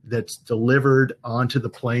that's delivered onto the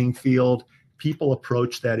playing field, people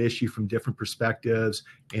approach that issue from different perspectives.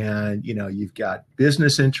 And, you've got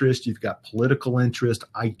business interest, you've got political interest.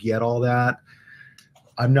 I get all that.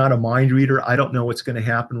 I'm not a mind reader. I don't know what's going to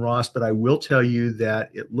happen, Ross, but I will tell you that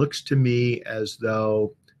it looks to me as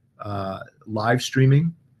though live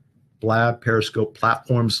streaming, Blab, Periscope,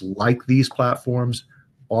 platforms like these platforms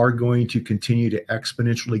are going to continue to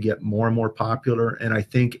exponentially get more and more popular. And I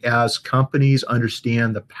think as companies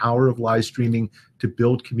understand the power of live streaming to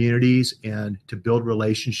build communities and to build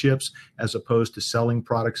relationships as opposed to selling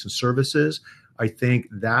products and services, I think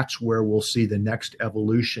that's where we'll see the next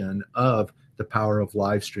evolution of the power of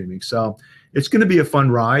live streaming. So it's going to be a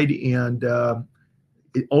fun ride, and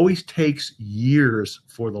it always takes years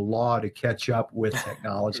for the law to catch up with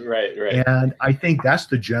technology. Right. And I think that's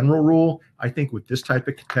the general rule. I think with this type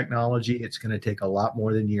of technology, it's going to take a lot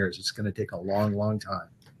more than years. It's going to take a long, long time.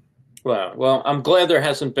 Wow. Well, I'm glad there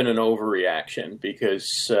hasn't been an overreaction,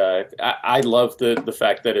 because I love the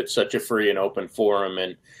fact that it's such a free and open forum,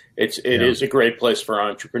 and it is a great place for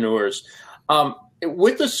entrepreneurs.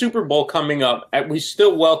 With the Super Bowl coming up, we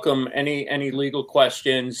still welcome any legal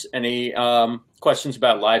questions, any questions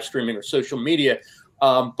about live streaming or social media.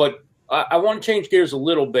 But I want to change gears a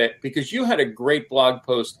little bit, because you had a great blog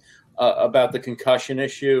post about the concussion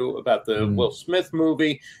issue, about the Will Smith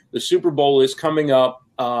movie. The Super Bowl is coming up.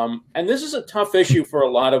 And this is a tough issue for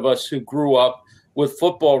a lot of us who grew up with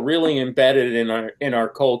football really embedded in our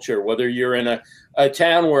culture, whether you're in a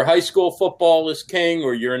town where high school football is king,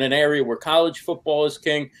 or you're in an area where college football is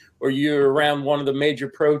king, or you're around one of the major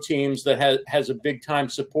pro teams that has a big time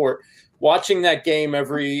support. Watching that game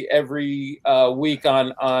every week in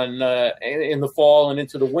the fall and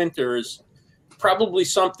into the winter is probably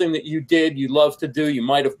something that you love to do. You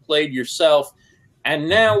might have played yourself. And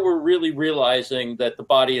now we're really realizing that the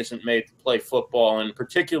body isn't made to play football, and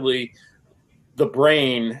particularly the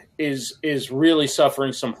brain is really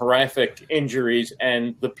suffering some horrific injuries.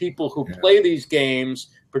 And the people who play these games,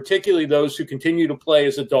 particularly those who continue to play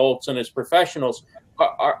as adults and as professionals,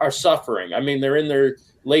 are suffering. I mean, they're in their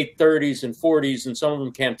late 30s and 40s, and some of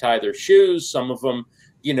them can't tie their shoes. Some of them,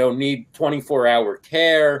 need 24-hour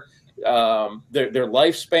care. Their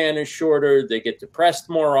lifespan is shorter. They get depressed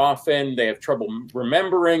more often. They have trouble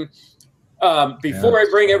remembering. Before I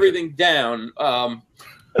bring everything down,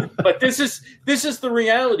 but this is the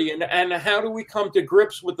reality. And how do we come to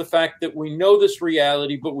grips with the fact that we know this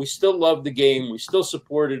reality, but we still love the game, we still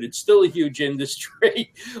support it, it's still a huge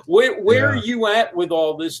industry? Where are you at with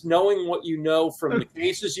all this, knowing what you know from the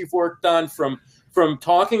cases you've worked on, from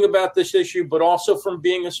talking about this issue, but also from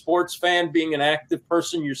being a sports fan, being an active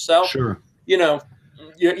person yourself? Sure. You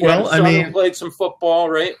played some football,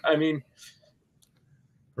 right? I mean,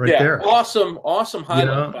 there. Awesome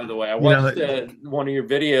highlight, by the way. I watched one of your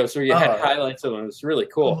videos where you had highlights of them. It was really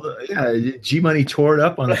cool. Well, G-Money tore it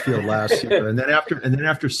up on the field last year, and then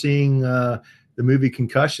after seeing the movie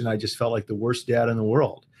Concussion, I just felt like the worst dad in the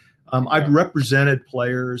world. I've represented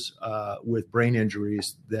players with brain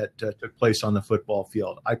injuries that took place on the football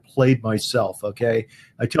field. I played myself, okay?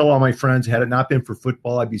 I tell all my friends, had it not been for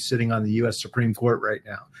football, I'd be sitting on the U.S. Supreme Court right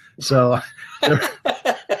now. So,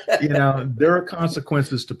 there are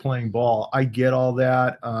consequences to playing ball. I get all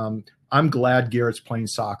that. I'm glad Garrett's playing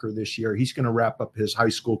soccer this year. He's going to wrap up his high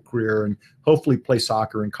school career and hopefully play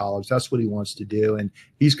soccer in college. That's what he wants to do, and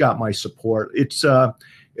he's got my support.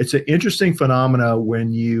 it's an interesting phenomena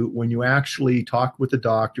when you actually talk with the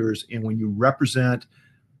doctors and when you represent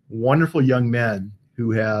wonderful young men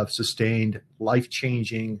who have sustained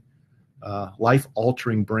life-changing,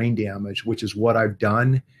 life-altering brain damage, which is what I've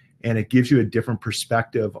done. And it gives you a different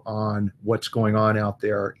perspective on what's going on out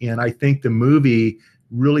there. And I think the movie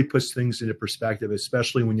really puts things into perspective,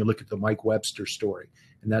 especially when you look at the Mike Webster story.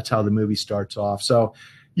 And that's how the movie starts off. So,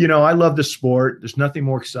 I love the sport. There's nothing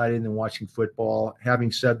more exciting than watching football.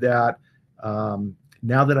 Having said that,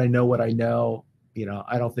 now that I know what I know,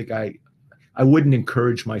 I don't think I wouldn't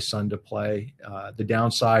encourage my son to play. The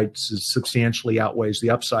downside substantially outweighs the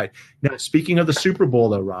upside. Now, speaking of the Super Bowl,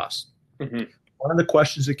 though, Ross, one of the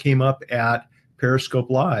questions that came up at Periscope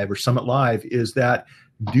Live or Summit Live is that,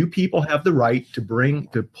 do people have the right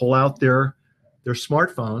to pull out their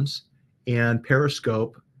smartphones and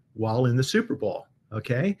Periscope while in the Super Bowl?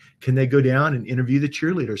 Okay. Can they go down and interview the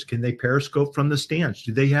cheerleaders? Can they Periscope from the stands?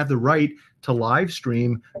 Do they have the right to live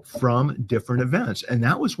stream from different events? And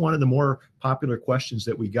that was one of the more popular questions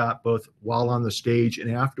that we got both while on the stage and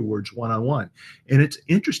afterwards one-on-one. And it's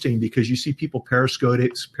interesting because you see people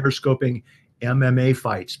periscoping MMA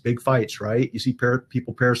fights, big fights, right? You see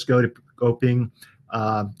people periscoping.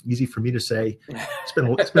 Easy for me to say.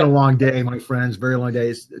 It's been a long day, my friends, very long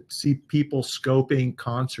days. See people scoping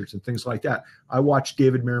concerts and things like that. I watched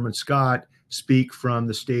David Merriman Scott speak from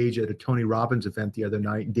the stage at a Tony Robbins event the other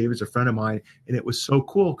night, and David's a friend of mine, and it was so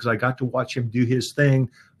cool because I got to watch him do his thing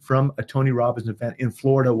from a Tony Robbins event in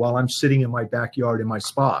Florida while I'm sitting in my backyard in my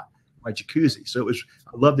spa, my jacuzzi. So I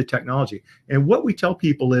love the technology. And what we tell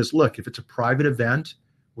people is, look, if it's a private event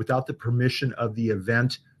without the permission of the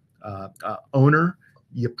event owner,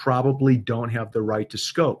 you probably don't have the right to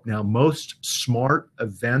scope. Now, most smart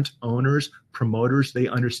event owners, promoters, they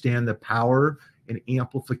understand the power and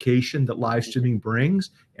amplification that live streaming brings,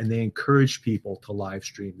 and they encourage people to live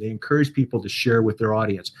stream. They encourage people to share with their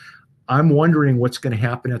audience. I'm wondering what's going to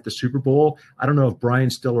happen at the Super Bowl. I don't know if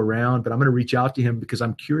Brian's still around, but I'm going to reach out to him because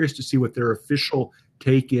I'm curious to see what their official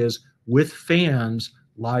take is with fans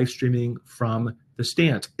live streaming from the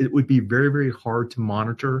stands. It would be very, very hard to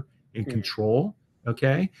monitor and control.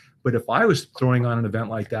 Okay. But if I was throwing on an event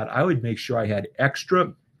like that, I would make sure I had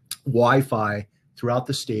extra Wi-Fi throughout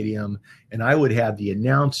the stadium, and I would have the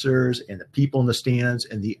announcers and the people in the stands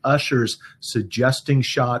and the ushers suggesting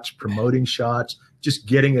shots, promoting shots, just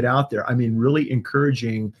getting it out there. I mean, really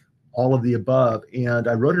encouraging all of the above. And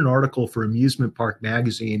I wrote an article for Amusement Park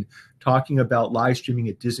Magazine talking about live streaming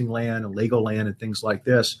at Disneyland and Legoland and things like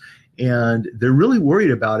this. And they're really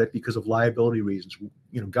worried about it because of liability reasons.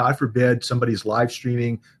 God forbid somebody's live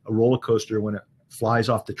streaming a roller coaster when it flies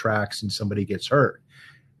off the tracks and somebody gets hurt.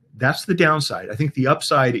 That's the downside. I think the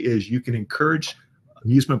upside is you can encourage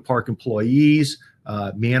amusement park employees,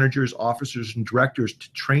 managers, officers, and directors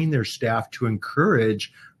to train their staff to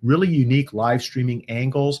encourage really unique live streaming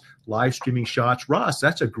angles, live streaming shots. Ross,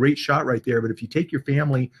 that's a great shot right there. But if you take your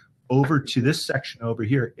family over to this section over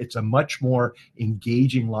here, it's a much more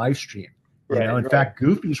engaging live stream. In fact,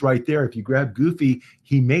 Goofy's right there. If you grab Goofy,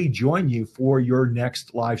 he may join you for your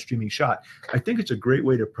next live streaming shot. I think it's a great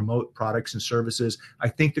way to promote products and services. I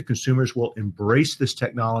think the consumers will embrace this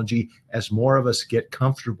technology as more of us get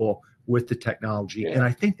comfortable with the technology. And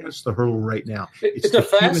I think that's the hurdle right now. It's a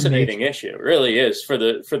fascinating issue. It really is for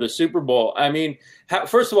the Super Bowl. I mean,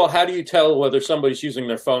 first of all, how do you tell whether somebody's using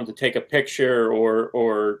their phone to take a picture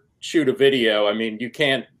or shoot a video? I mean, you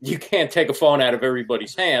can't take a phone out of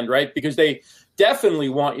everybody's hand, right? Because they definitely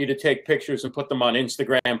want you to take pictures and put them on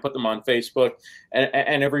Instagram, put them on Facebook,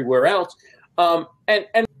 and everywhere else.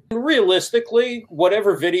 And realistically,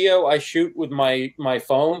 whatever video I shoot with my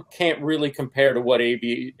phone can't really compare to what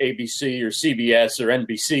ABC or CBS or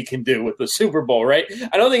NBC can do with the Super Bowl, right?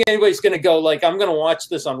 I don't think anybody's going to go like, I'm going to watch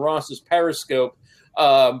this on Ross's Periscope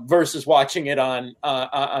versus watching it on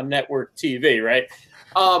network TV, right?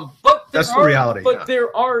 But that's the reality. But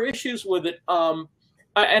there are issues with it.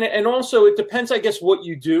 And also it depends, I guess, what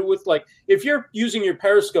you do with, like, if you're using your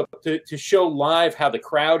Periscope to show live how the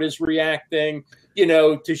crowd is reacting,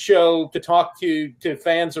 to talk to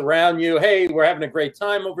fans around you, hey, we're having a great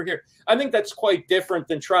time over here. I think that's quite different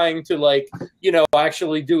than trying to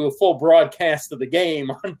actually do a full broadcast of the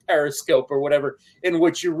game on Periscope or whatever, in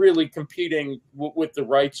which you're really competing with the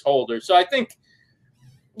rights holder. So I think,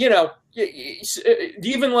 even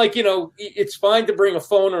it's fine to bring a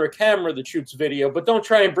phone or a camera that shoots video, but don't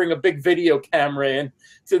try and bring a big video camera in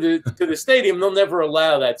to the stadium. They'll never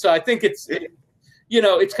allow that. So I think it's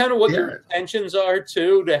kind of what your intentions are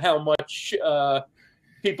too, to how much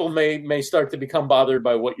people may start to become bothered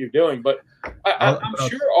by what you're doing. But I'm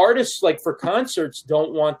sure artists, like for concerts,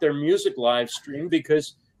 don't want their music live streamed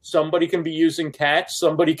because somebody can be using catch,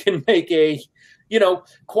 somebody can make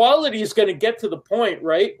quality is going to get to the point,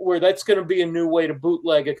 right, where that's going to be a new way to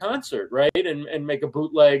bootleg a concert, right, and make a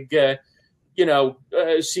bootleg, CD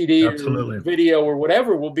Absolutely. or video or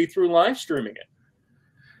whatever will be through live streaming it.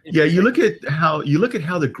 Yeah, you look at how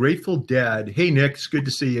the Grateful Dead. Hey, Nick, it's good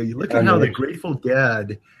to see you. You look at how the Grateful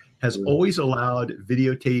Dead has always allowed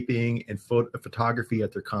videotaping and photography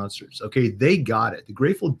at their concerts. Okay, they got it. The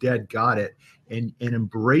Grateful Dead got it and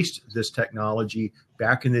embraced this technology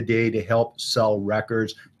back in the day to help sell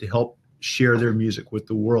records, to help share their music with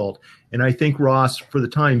the world. And I think, Ross, for the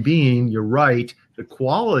time being, you're right. The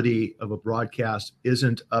quality of a broadcast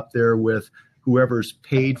isn't up there with whoever's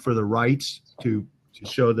paid for the rights to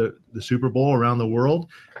show the Super Bowl around the world.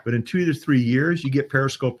 But in 2 to 3 years, you get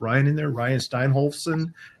Periscope Ryan in there, Ryan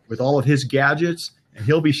Steinholzen, with all of his gadgets, and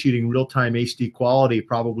he'll be shooting real-time HD quality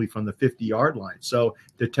probably from the 50-yard line. So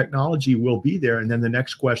the technology will be there. And then the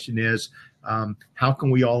next question is, how can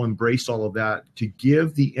we all embrace all of that to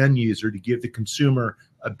give the end user, to give the consumer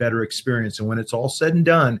a better experience? And when it's all said and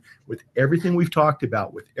done, with everything we've talked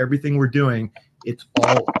about, with everything we're doing, it's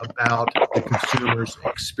all about the consumer's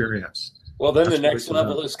experience. Well, then the next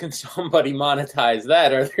level is, can somebody monetize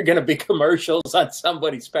that? Are there going to be commercials on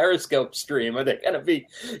somebody's Periscope stream? Are they going to be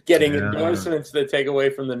getting endorsements that take away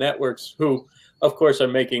from the networks, who, of course, are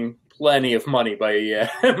making plenty of money by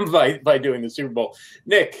by doing the Super Bowl?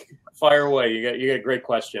 Nick, fire away. You got a great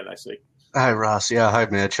question, I see. Hi, Ross. Yeah, hi,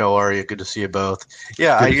 Mitch. How are you? Good to see you both.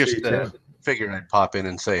 Yeah, I just figured I'd pop in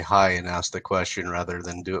and say hi and ask the question rather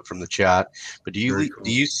than do it from the chat. But do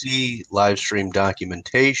you see live stream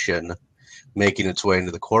documentation making its way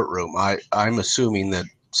into the courtroom? I'm assuming that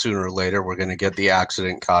sooner or later we're going to get the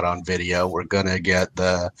accident caught on video. We're going to get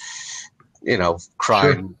the,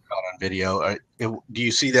 crime caught on video. Do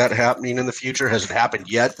you see that happening in the future? Has it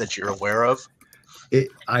happened yet that you're aware of?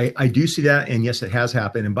 I do see that, and yes, it has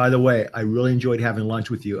happened. And by the way, I really enjoyed having lunch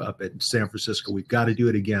with you up at San Francisco. We've got to do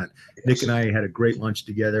it again. Yes. Nick and I had a great lunch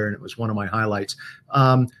together, and it was one of my highlights.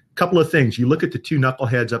 Couple of things. You look at the two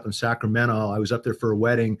knuckleheads up in Sacramento. I was up there for a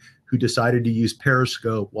wedding who decided to use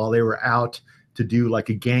Periscope while they were out to do like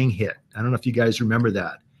a gang hit. I don't know if you guys remember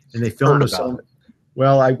that. And they filmed themselves.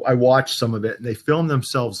 Well, I watched some of it, and they filmed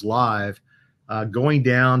themselves live going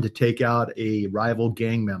down to take out a rival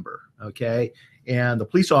gang member. Okay. And the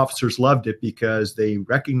police officers loved it because they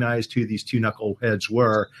recognized who these two knuckleheads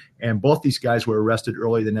were. And both these guys were arrested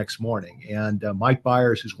early the next morning. And Mike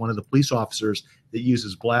Byers, who's one of the police officers that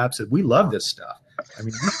uses Blab, said, "We love this stuff. I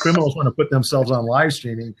mean, these criminals want to put themselves on live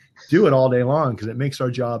streaming, do it all day long because it makes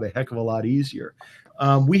our job a heck of a lot easier."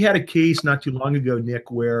 We had a case not too long ago,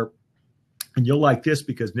 Nick, where, and you'll like this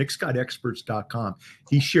because nickscottexperts.com.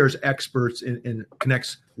 He shares experts and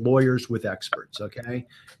connects lawyers with experts, okay?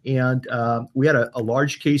 And we had a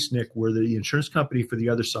large case, Nick, where the insurance company for the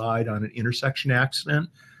other side on an intersection accident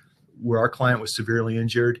where our client was severely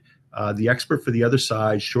injured, the expert for the other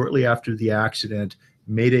side, shortly after the accident,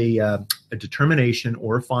 made a determination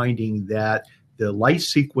or a finding that the light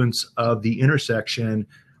sequence of the intersection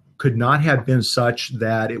could not have been such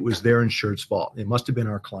that it was their insured's fault. It must have been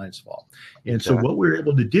our client's fault. And so what we were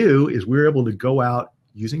able to do is we were able to go out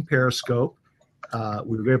using Periscope.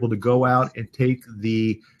 We were able to go out and take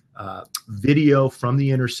the video from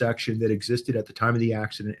the intersection that existed at the time of the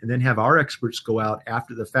accident, and then have our experts go out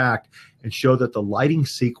after the fact and show that the lighting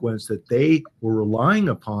sequence that they were relying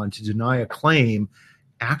upon to deny a claim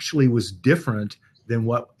actually was different than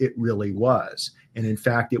what it really was. And in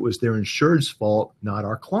fact, it was their insured's fault, not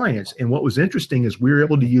our clients. And what was interesting is we were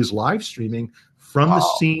able to use live streaming from the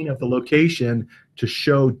scene of the location to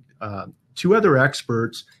show two other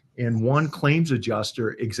experts and one claims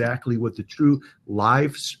adjuster exactly what the true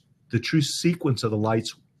sequence of the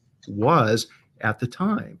lights was at the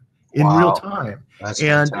time in real time. That's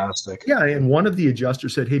fantastic. Yeah, and one of the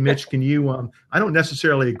adjusters said, "Hey, Mitch, can you, I don't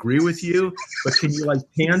necessarily agree with you, but can you like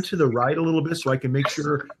pan to the right a little bit so I can make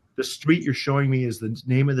sure the street you're showing me is the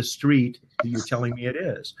name of the street that you're telling me it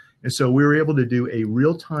is?" And so we were able to do a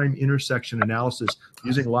real-time intersection analysis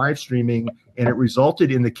using live streaming, and it resulted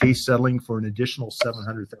in the case settling for an additional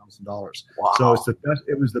 $700,000. Wow. So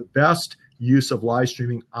it was the best use of live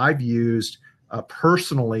streaming I've used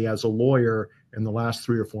personally as a lawyer in the last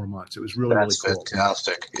 3 or 4 months. It was really cool. That's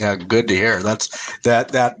fantastic. Yeah, good to hear.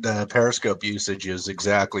 That Periscope usage is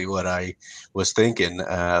exactly what I was thinking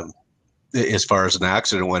as far as an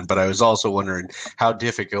accident went. But I was also wondering, how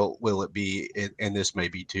difficult will it be, and this may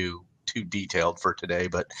be too detailed for today,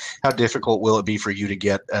 but how difficult will it be for you to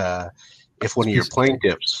get, if one of your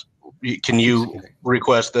plaintiffs, can you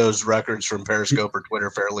request those records from Periscope or Twitter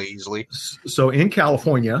fairly easily? So in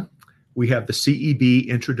California, we have the CEB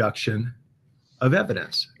introduction of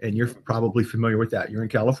evidence, and you're probably familiar with that. You're in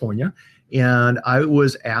California, and I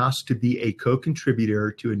was asked to be a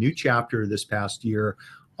co-contributor to a new chapter this past year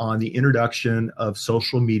on the introduction of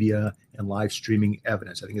social media and live streaming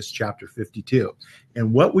evidence. I think it's chapter 52.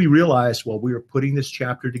 And what we realized while we were putting this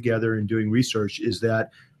chapter together and doing research is that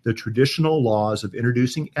the traditional laws of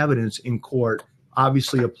introducing evidence in court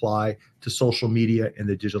obviously apply to social media and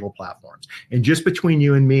the digital platforms. And just between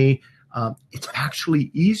you and me, it's actually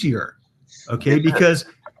easier. Okay, because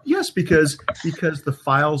the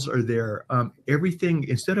files are there. Everything,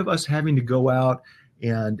 instead of us having to go out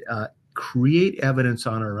and create evidence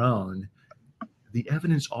on our own, the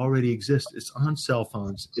evidence already exists. It's on cell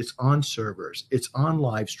phones, it's on servers, it's on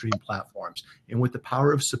live stream platforms. And with the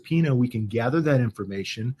power of subpoena, we can gather that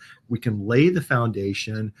information, we can lay the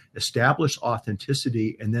foundation, establish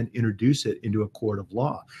authenticity, and then introduce it into a court of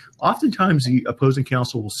law. Oftentimes, the opposing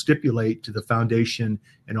counsel will stipulate to the foundation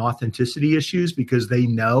and authenticity issues because they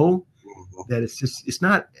know that it's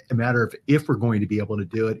not a matter of if we're going to be able to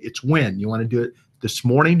do it, it's when. You want to do it this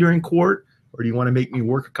morning during court, or do you want to make me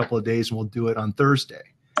work a couple of days and we'll do it on Thursday?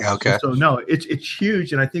 Okay. So no, it's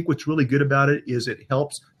huge. And I think what's really good about it is it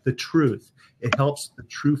helps the truth. It helps the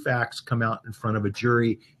true facts come out in front of a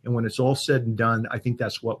jury. And when it's all said and done, I think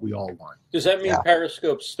that's what we all want. Does that mean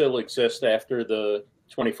Periscope still exists after the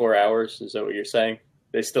 24 hours? Is that what you're saying?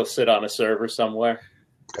 They still sit on a server somewhere?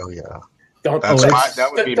 Oh, yeah. Don't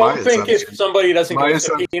think if somebody doesn't get a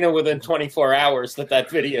subpoena within 24 hours that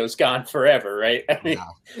video is gone forever, right? I mean,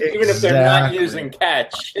 even if they're not using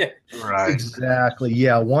catch. Right. Exactly.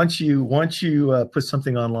 Yeah. Once you put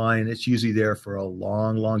something online, it's usually there for a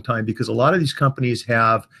long, long time because a lot of these companies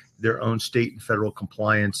have their own state and federal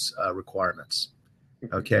compliance requirements.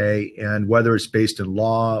 Okay. And whether it's based in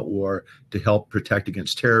law or to help protect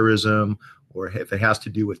against terrorism, or if it has to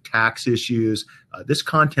do with tax issues, this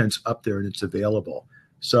content's up there and it's available.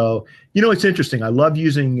 So, it's interesting. I love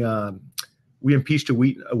using, we impeached a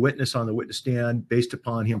witness on the witness stand based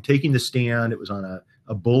upon him taking the stand. It was on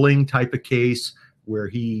a bullying type of case where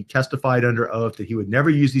he testified under oath that he would never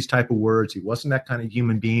use these type of words. He wasn't that kind of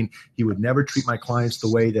human being. He would never treat my clients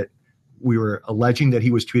the way that we were alleging that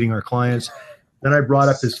he was treating our clients. Then I brought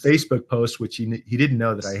up his Facebook post, which he didn't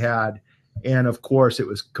know that I had. And of course, it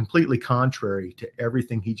was completely contrary to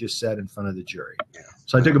everything he just said in front of the jury.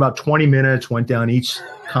 So I took about 20 minutes, went down each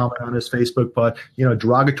comment on his Facebook post,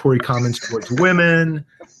 derogatory comments towards women,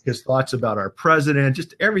 his thoughts about our president,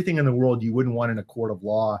 just everything in the world you wouldn't want in a court of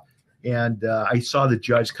law. And I saw the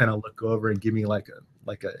judge kind of look over and give me like a,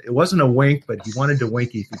 it wasn't a wink, but he wanted to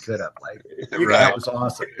wink if he could have. That was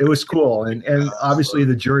awesome. It was cool. And obviously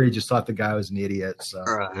the jury just thought the guy was an idiot. So.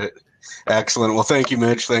 Right. Excellent. Well, thank you,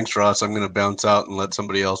 Mitch. Thanks, Ross. I'm going to bounce out and let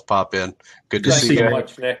somebody else pop in. Good to see you. Thank you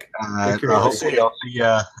much, Nick. Hopefully I'll see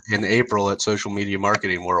you in April at Social Media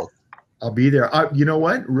Marketing World. I'll be there. You know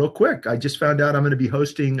what? Real quick, I just found out I'm going to be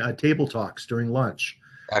hosting table talks during lunch.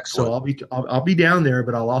 Excellent. So I'll be down there,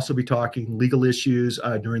 but I'll also be talking legal issues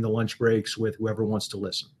during the lunch breaks with whoever wants to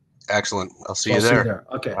listen. Excellent. I'll see you there.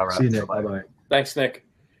 Okay. All right. See you, Nick. Bye-bye. Thanks, Nick.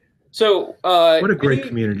 So what a great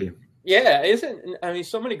community. Yeah,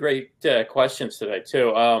 so many great questions today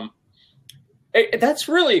too. That's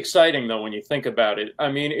really exciting though when you think about it.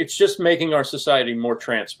 I mean, it's just making our society more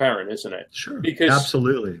transparent, isn't it? Sure. Because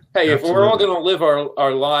absolutely. Hey, if we're all going to live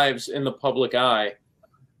our lives in the public eye,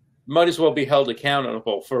 might as well be held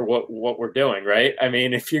accountable for what we're doing, right? I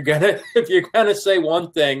mean, if you're gonna say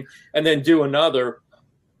one thing and then do another,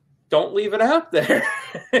 don't leave it out there.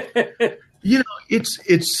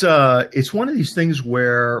 It's one of these things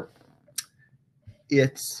where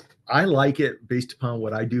I like it based upon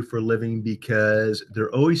what I do for a living because there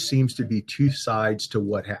always seems to be two sides to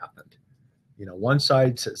what happened. One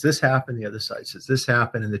side says this happened, the other side says this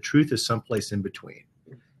happened, and the truth is someplace in between.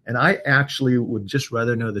 And I actually would just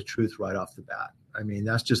rather know the truth right off the bat. I mean,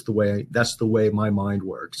 that's the way my mind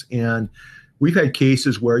works. And we've had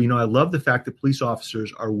cases where, I love the fact that police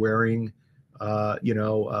officers are wearing,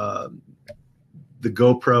 the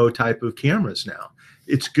GoPro type of cameras now.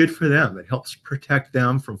 It's good for them. It helps protect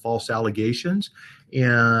them from false allegations.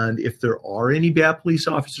 And if there are any bad police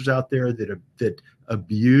officers out there that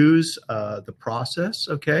abuse the process,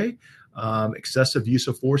 excessive use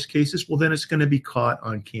of force cases, well, then it's going to be caught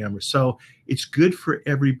on camera. So it's good for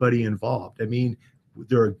everybody involved. I mean,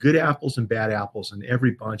 there are good apples and bad apples in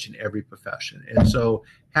every bunch in every profession. And so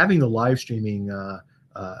having the live streaming,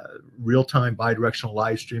 real-time bi-directional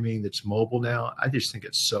live streaming that's mobile now, I just think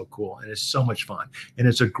it's so cool and it's so much fun. And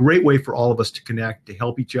it's a great way for all of us to connect, to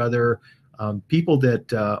help each other. People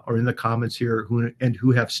that are in the comments here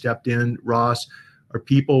who have stepped in, Ross, are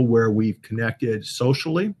people where we've connected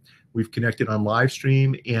socially, we've connected on live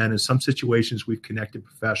stream, and in some situations we've connected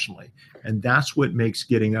professionally. And that's what makes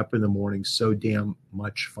getting up in the morning so damn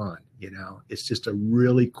much fun. You know, it's just a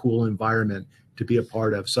really cool environment to be a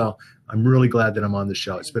part of. So I'm really glad that I'm on the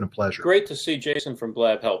show. It's been a pleasure. Great to see Jason from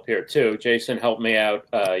Blab help here too. Jason helped me out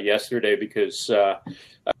yesterday because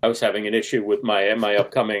I was having an issue with my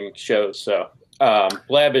upcoming shows. So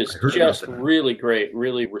Blab is just really great,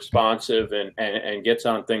 really responsive, and gets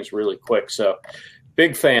on things really quick. So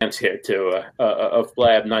big fans here too of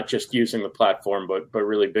Blab, not just using the platform, but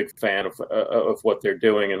really big fan of what they're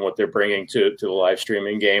doing and what they're bringing to the live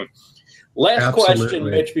streaming game. Last question,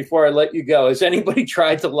 Mitch, before I let you go. Has anybody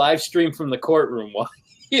tried to live stream from the courtroom while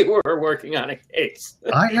you were working on a case?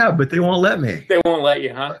 I have, but they won't let me. They won't let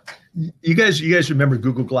you, huh? You guys remember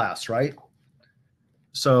Google Glass, right?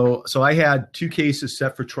 So I had 2 cases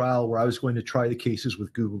set for trial where I was going to try the cases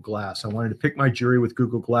with Google Glass. I wanted to pick my jury with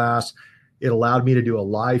Google Glass. It allowed me to do a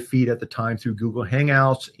live feed at the time through Google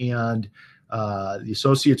Hangouts, and the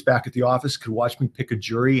associates back at the office could watch me pick a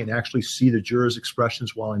jury and actually see the jurors'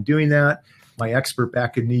 expressions while I'm doing that. My expert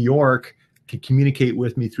back in New York could communicate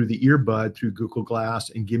with me through the earbud through Google Glass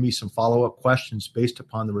and give me some follow-up questions based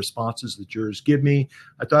upon the responses the jurors give me.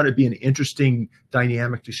 I thought it'd be an interesting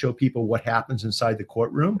dynamic to show people what happens inside the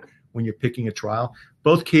courtroom when you're picking a trial.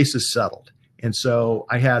 Both cases settled. And so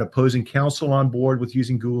I had opposing counsel on board with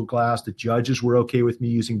using Google Glass. The judges were okay with me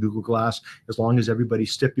using Google Glass as long as everybody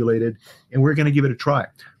stipulated, and we're going to give it a try.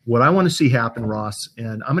 What I want to see happen, Ross,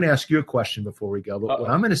 and I'm going to ask you a question before we go, but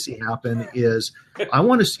what I'm going to see happen is I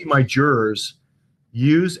want to see my jurors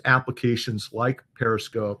use applications like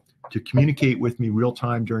Periscope to communicate with me real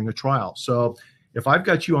time during a trial. So if I've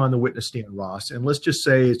got you on the witness stand, Ross, and let's just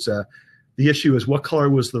say the issue is what color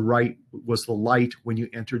was the light when you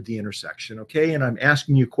entered the intersection, okay? And I'm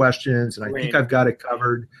asking you questions, and Green. I think I've got it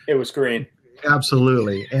covered. It was green.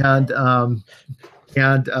 Absolutely. And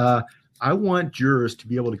I want jurors to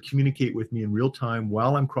be able to communicate with me in real time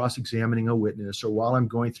while I'm cross-examining a witness or while I'm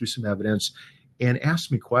going through some evidence and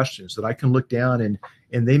ask me questions that I can look down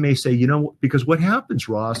and they may say, you know, because what happens,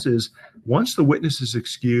 Ross, is once the witness is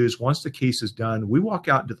excused, once the case is done, we walk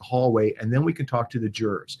out into the hallway and then we can talk to the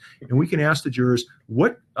jurors. And we can ask the jurors,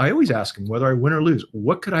 I always ask them, whether I win or lose,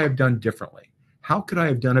 what could I have done differently? How could I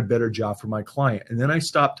have done a better job for my client? And then I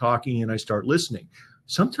stop talking and I start listening.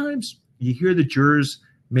 Sometimes you hear the jurors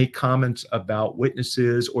make comments about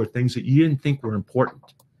witnesses or things that you didn't think were important.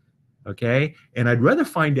 Okay. And I'd rather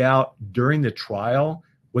find out during the trial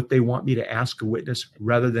what they want me to ask a witness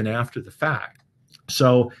rather than after the fact.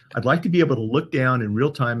 So I'd like to be able to look down in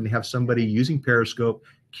real time and have somebody using Periscope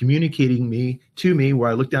communicating to me where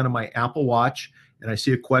I look down at my Apple Watch and I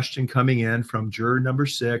see a question coming in from juror number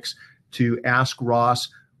 6 to ask Ross,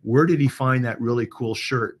 where did he find that really cool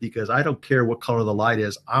shirt? Because I don't care what color the light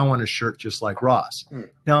is. I want a shirt just like Ross.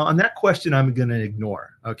 Now, on that question, I'm going to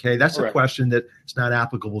ignore. Okay, that's a question that's not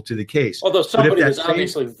applicable to the case. Although somebody is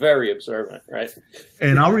obviously very observant, right?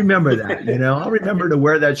 And I'll remember that. I'll remember to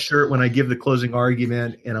wear that shirt when I give the closing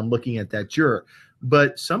argument and I'm looking at that juror.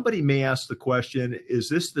 But somebody may ask the question, is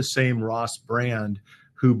this the same Ross Brand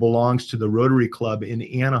who belongs to the Rotary Club in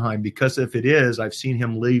Anaheim? Because if it is, I've seen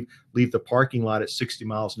him leave the parking lot at 60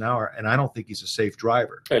 miles an hour, and I don't think he's a safe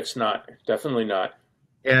driver. It's not. Definitely not.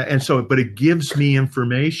 And so, but it gives me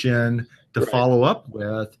information to follow up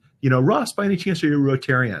with. Ross, by any chance, are you a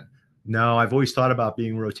Rotarian? No, I've always thought about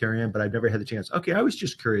being Rotarian, but I've never had the chance. Okay, I was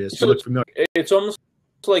just curious. So you look familiar. It's almost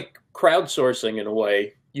like crowdsourcing in a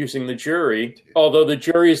way, using the jury, although the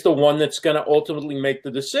jury is the one that's going to ultimately make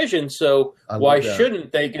the decision. So why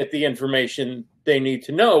shouldn't they get the information they need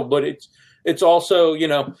to know? But it's also,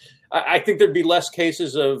 I think there'd be less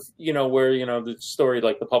cases of, where, the story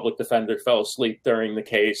like the public defender fell asleep during the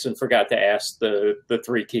case and forgot to ask the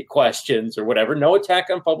 3 key questions or whatever. No attack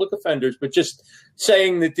on public offenders, but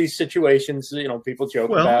saying that these situations, people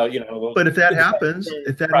joke about, but if that happens,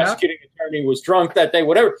 prosecuting attorney was drunk that day,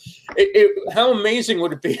 whatever. How amazing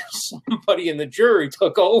would it be if somebody in the jury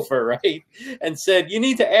took over, right, and said, you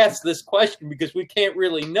need to ask this question because we can't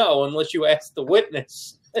really know unless you ask the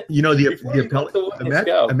witness. Imagine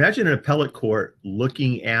an appellate court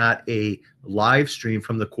looking at a live stream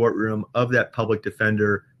from the courtroom of that public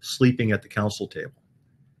defender sleeping at the counsel table.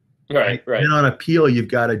 Right. And on appeal, you've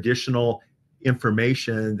got additional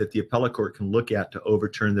information that the appellate court can look at to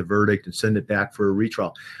overturn the verdict and send it back for a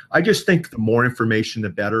retrial. I just think the more information, the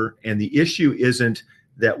better. And the issue isn't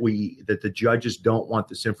that the judges don't want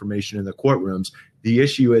this information in the courtrooms. The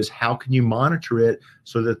issue is how can you monitor it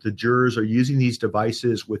so that the jurors are using these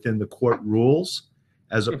devices within the court rules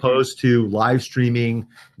as opposed to live streaming,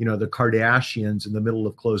 the Kardashians in the middle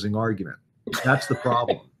of closing argument. That's the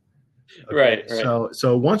problem. Okay? Right.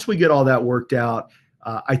 So once we get all that worked out,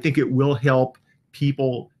 I think it will help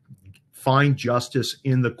people find justice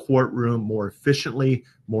in the courtroom more efficiently,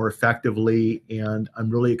 more effectively, and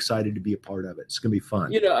I'm really excited to be a part of it. It's going to be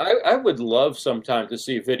fun. I would love sometime to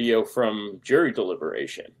see a video from jury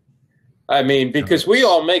deliberation. I mean, because we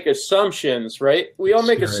all make assumptions, right? We all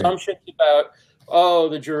make assumptions about,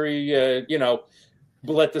 the jury,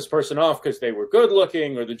 let this person off because they were good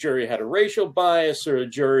looking, or the jury had a racial bias, or the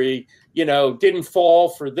jury, didn't fall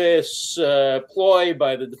for this ploy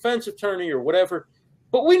by the defense attorney or whatever.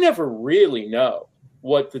 But we never really know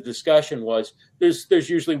what the discussion was. There's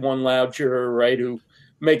usually one loud juror, right, who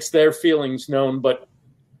makes their feelings known. But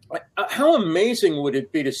how amazing would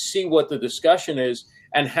it be to see what the discussion is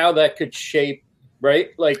and how that could shape, right?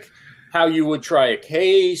 Like how you would try a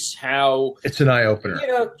case, how it's an eye opener.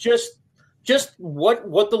 Just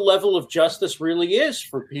what the level of justice really is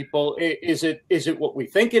for people. Is it what we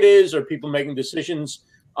think it is? Are people making decisions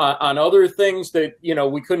on other things that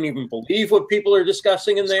we couldn't even believe what people are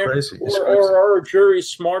discussing in there, or are juries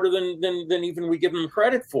smarter than even we give them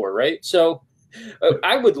credit for, right? So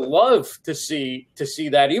I would love to see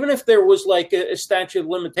that, even if there was like a statute of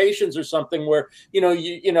limitations or something where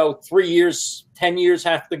 3 years, 10 years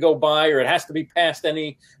have to go by, or it has to be past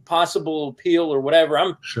any possible appeal or whatever.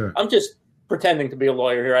 I'm just pretending to be a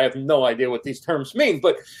lawyer here. I have no idea what these terms mean,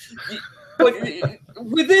 but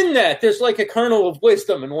within that, there's like a kernel of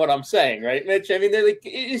wisdom in what I'm saying, right, Mitch? I mean,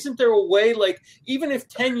 isn't there a way, like, even if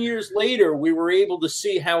 10 years later we were able to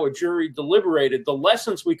see how a jury deliberated, the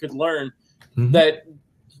lessons we could learn that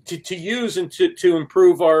to use and to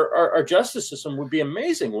improve our justice system would be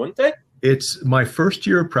amazing, wouldn't they? It's my first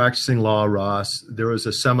year of practicing law, Ross. There was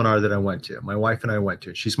a seminar that I went to. My wife and I went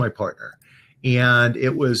to. She's my partner. And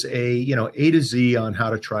it was A to Z on how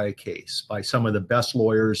to try a case by some of the best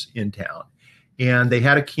lawyers in town. And they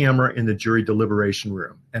had a camera in the jury deliberation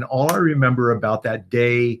room. And all I remember about that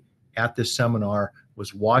day at the seminar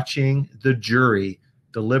was watching the jury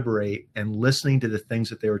deliberate and listening to the things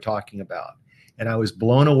that they were talking about. And I was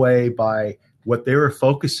blown away by what they were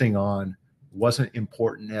focusing on wasn't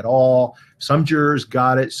important at all. Some jurors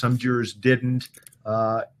got it, some jurors didn't.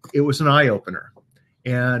 It was an eye-opener.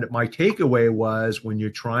 And my takeaway was, when you're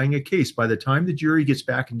trying a case, by the time the jury gets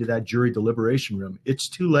back into that jury deliberation room, it's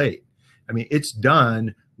too late. I mean, it's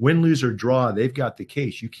done. Win, lose, or draw, they've got the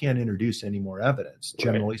case. You can't introduce any more evidence,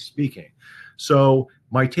 generally speaking. So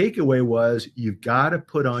my takeaway was, you've got to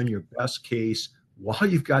put on your best case while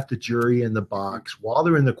you've got the jury in the box, while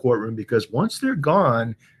they're in the courtroom, because once they're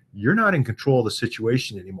gone, you're not in control of the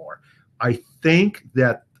situation anymore. I think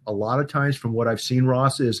that a lot of times, from what I've seen,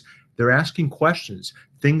 Ross, is they're asking questions.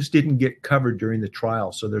 Things didn't get covered during the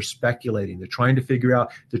trial, so they're speculating. They're trying to figure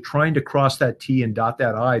out, they're trying to cross that T and dot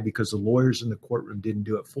that I because the lawyers in the courtroom didn't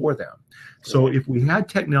do it for them. So if we had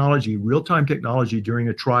technology, real-time technology during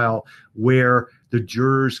a trial where the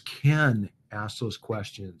jurors can ask those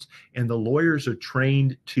questions and the lawyers are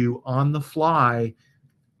trained to, on the fly,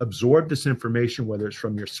 absorb this information, whether it's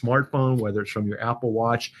from your smartphone, whether it's from your Apple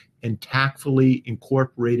Watch, and tactfully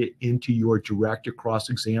incorporate it into your direct or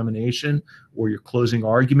cross-examination or your closing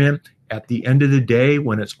argument. At the end of the day,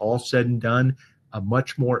 when it's all said and done, a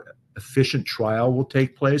much more efficient trial will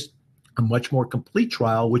take place, a much more complete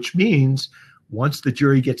trial, which means once the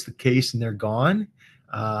jury gets the case and they're gone,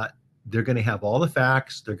 they're going to have all the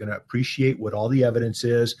facts. They're going to appreciate what all the evidence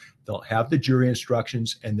is. They'll have the jury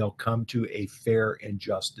instructions, and they'll come to a fair and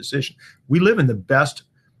just decision. We live in the best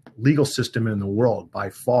legal system in the world by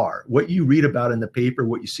far. What you read about in the paper,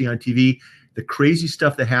 what you see on TV, the crazy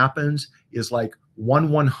stuff that happens is like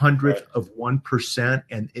 1/100th of 1%.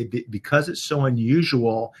 And because it's so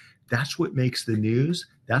unusual, that's what makes the news.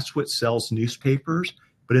 That's what sells newspapers.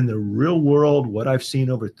 But in the real world, what I've seen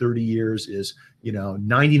over 30 years is,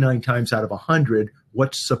 99 times out of 100,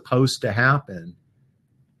 what's supposed to happen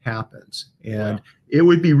happens. And it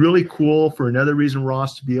would be really cool, for another reason,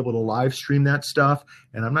 Ross, to be able to live stream that stuff.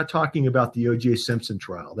 And I'm not talking about the O.J. Simpson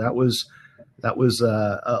trial. That was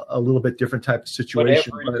a little bit different type of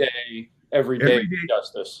situation. But every day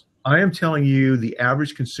justice. I am telling you, the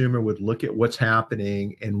average consumer would look at what's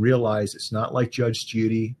happening and realize it's not like Judge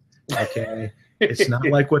Judy. Okay. It's not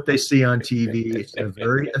like what they see on TV. It's a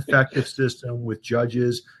very effective system with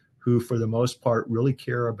judges who, for the most part, really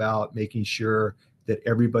care about making sure that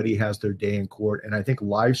everybody has their day in court. And I think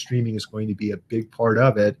live streaming is going to be a big part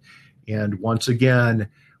of it. And once again,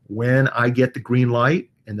 when I get the green light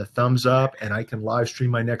and the thumbs up and I can live stream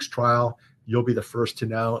my next trial, you'll be the first to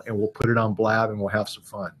know, and we'll put it on Blab and we'll have some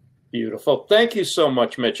fun. Beautiful. Thank you so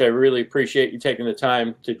much, Mitch. I really appreciate you taking the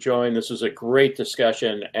time to join. This was a great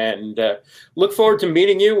discussion, and look forward to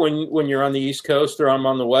meeting you when you're on the East Coast or I'm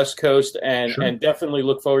on the West Coast, and, Sure. and definitely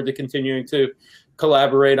look forward to continuing to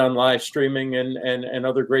collaborate on live streaming and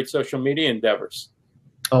other great social media endeavors.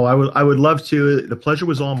 Oh, I would love to. The pleasure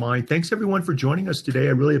was all mine. Thanks everyone for joining us today.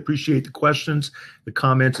 I really appreciate the questions, the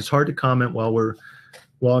comments. It's hard to comment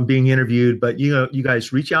while I'm being interviewed, but you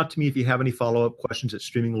guys reach out to me if you have any follow-up questions at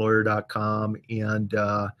streaminglawyer.com. And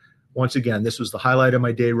once again, this was the highlight of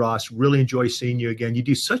my day, Ross. Really enjoy seeing you again. You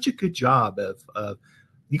do such a good job of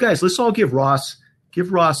you guys. Let's all give Ross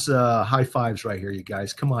high fives right here, you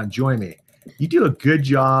guys. Come on, join me. You do a good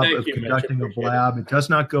job of conducting a blab. It does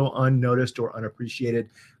not go unnoticed or unappreciated.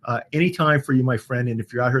 Anytime for you, my friend. And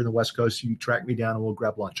if you're out here in the West Coast, you track me down and we'll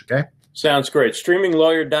grab lunch, okay? Sounds great.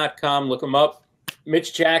 Streaminglawyer.com. Look him up.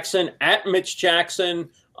 Mitch Jackson, at Mitch Jackson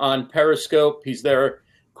on Periscope. He's there.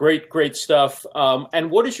 Great stuff. And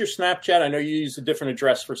what is your Snapchat? I know you use a different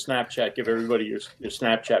address for Snapchat. Give everybody your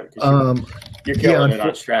Snapchat because you're killing it on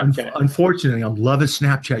Snapchat. Unfortunately, I'm loving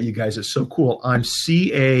Snapchat, you guys. It's so cool. I'm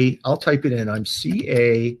CA. I'll type it in. I'm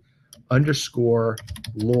CA_lawyer.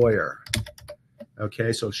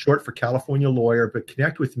 Okay, so short for California lawyer, but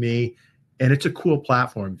connect with me. And it's a cool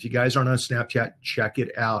platform. If you guys aren't on Snapchat, check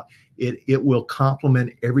it out. It will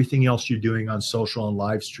complement everything else you're doing on social and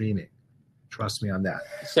live streaming. Trust me on that.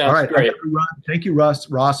 Sounds all right, great. Thank you,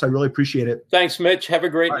 Ross. I really appreciate it. Thanks, Mitch. Have a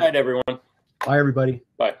great night, everyone. Bye, everybody.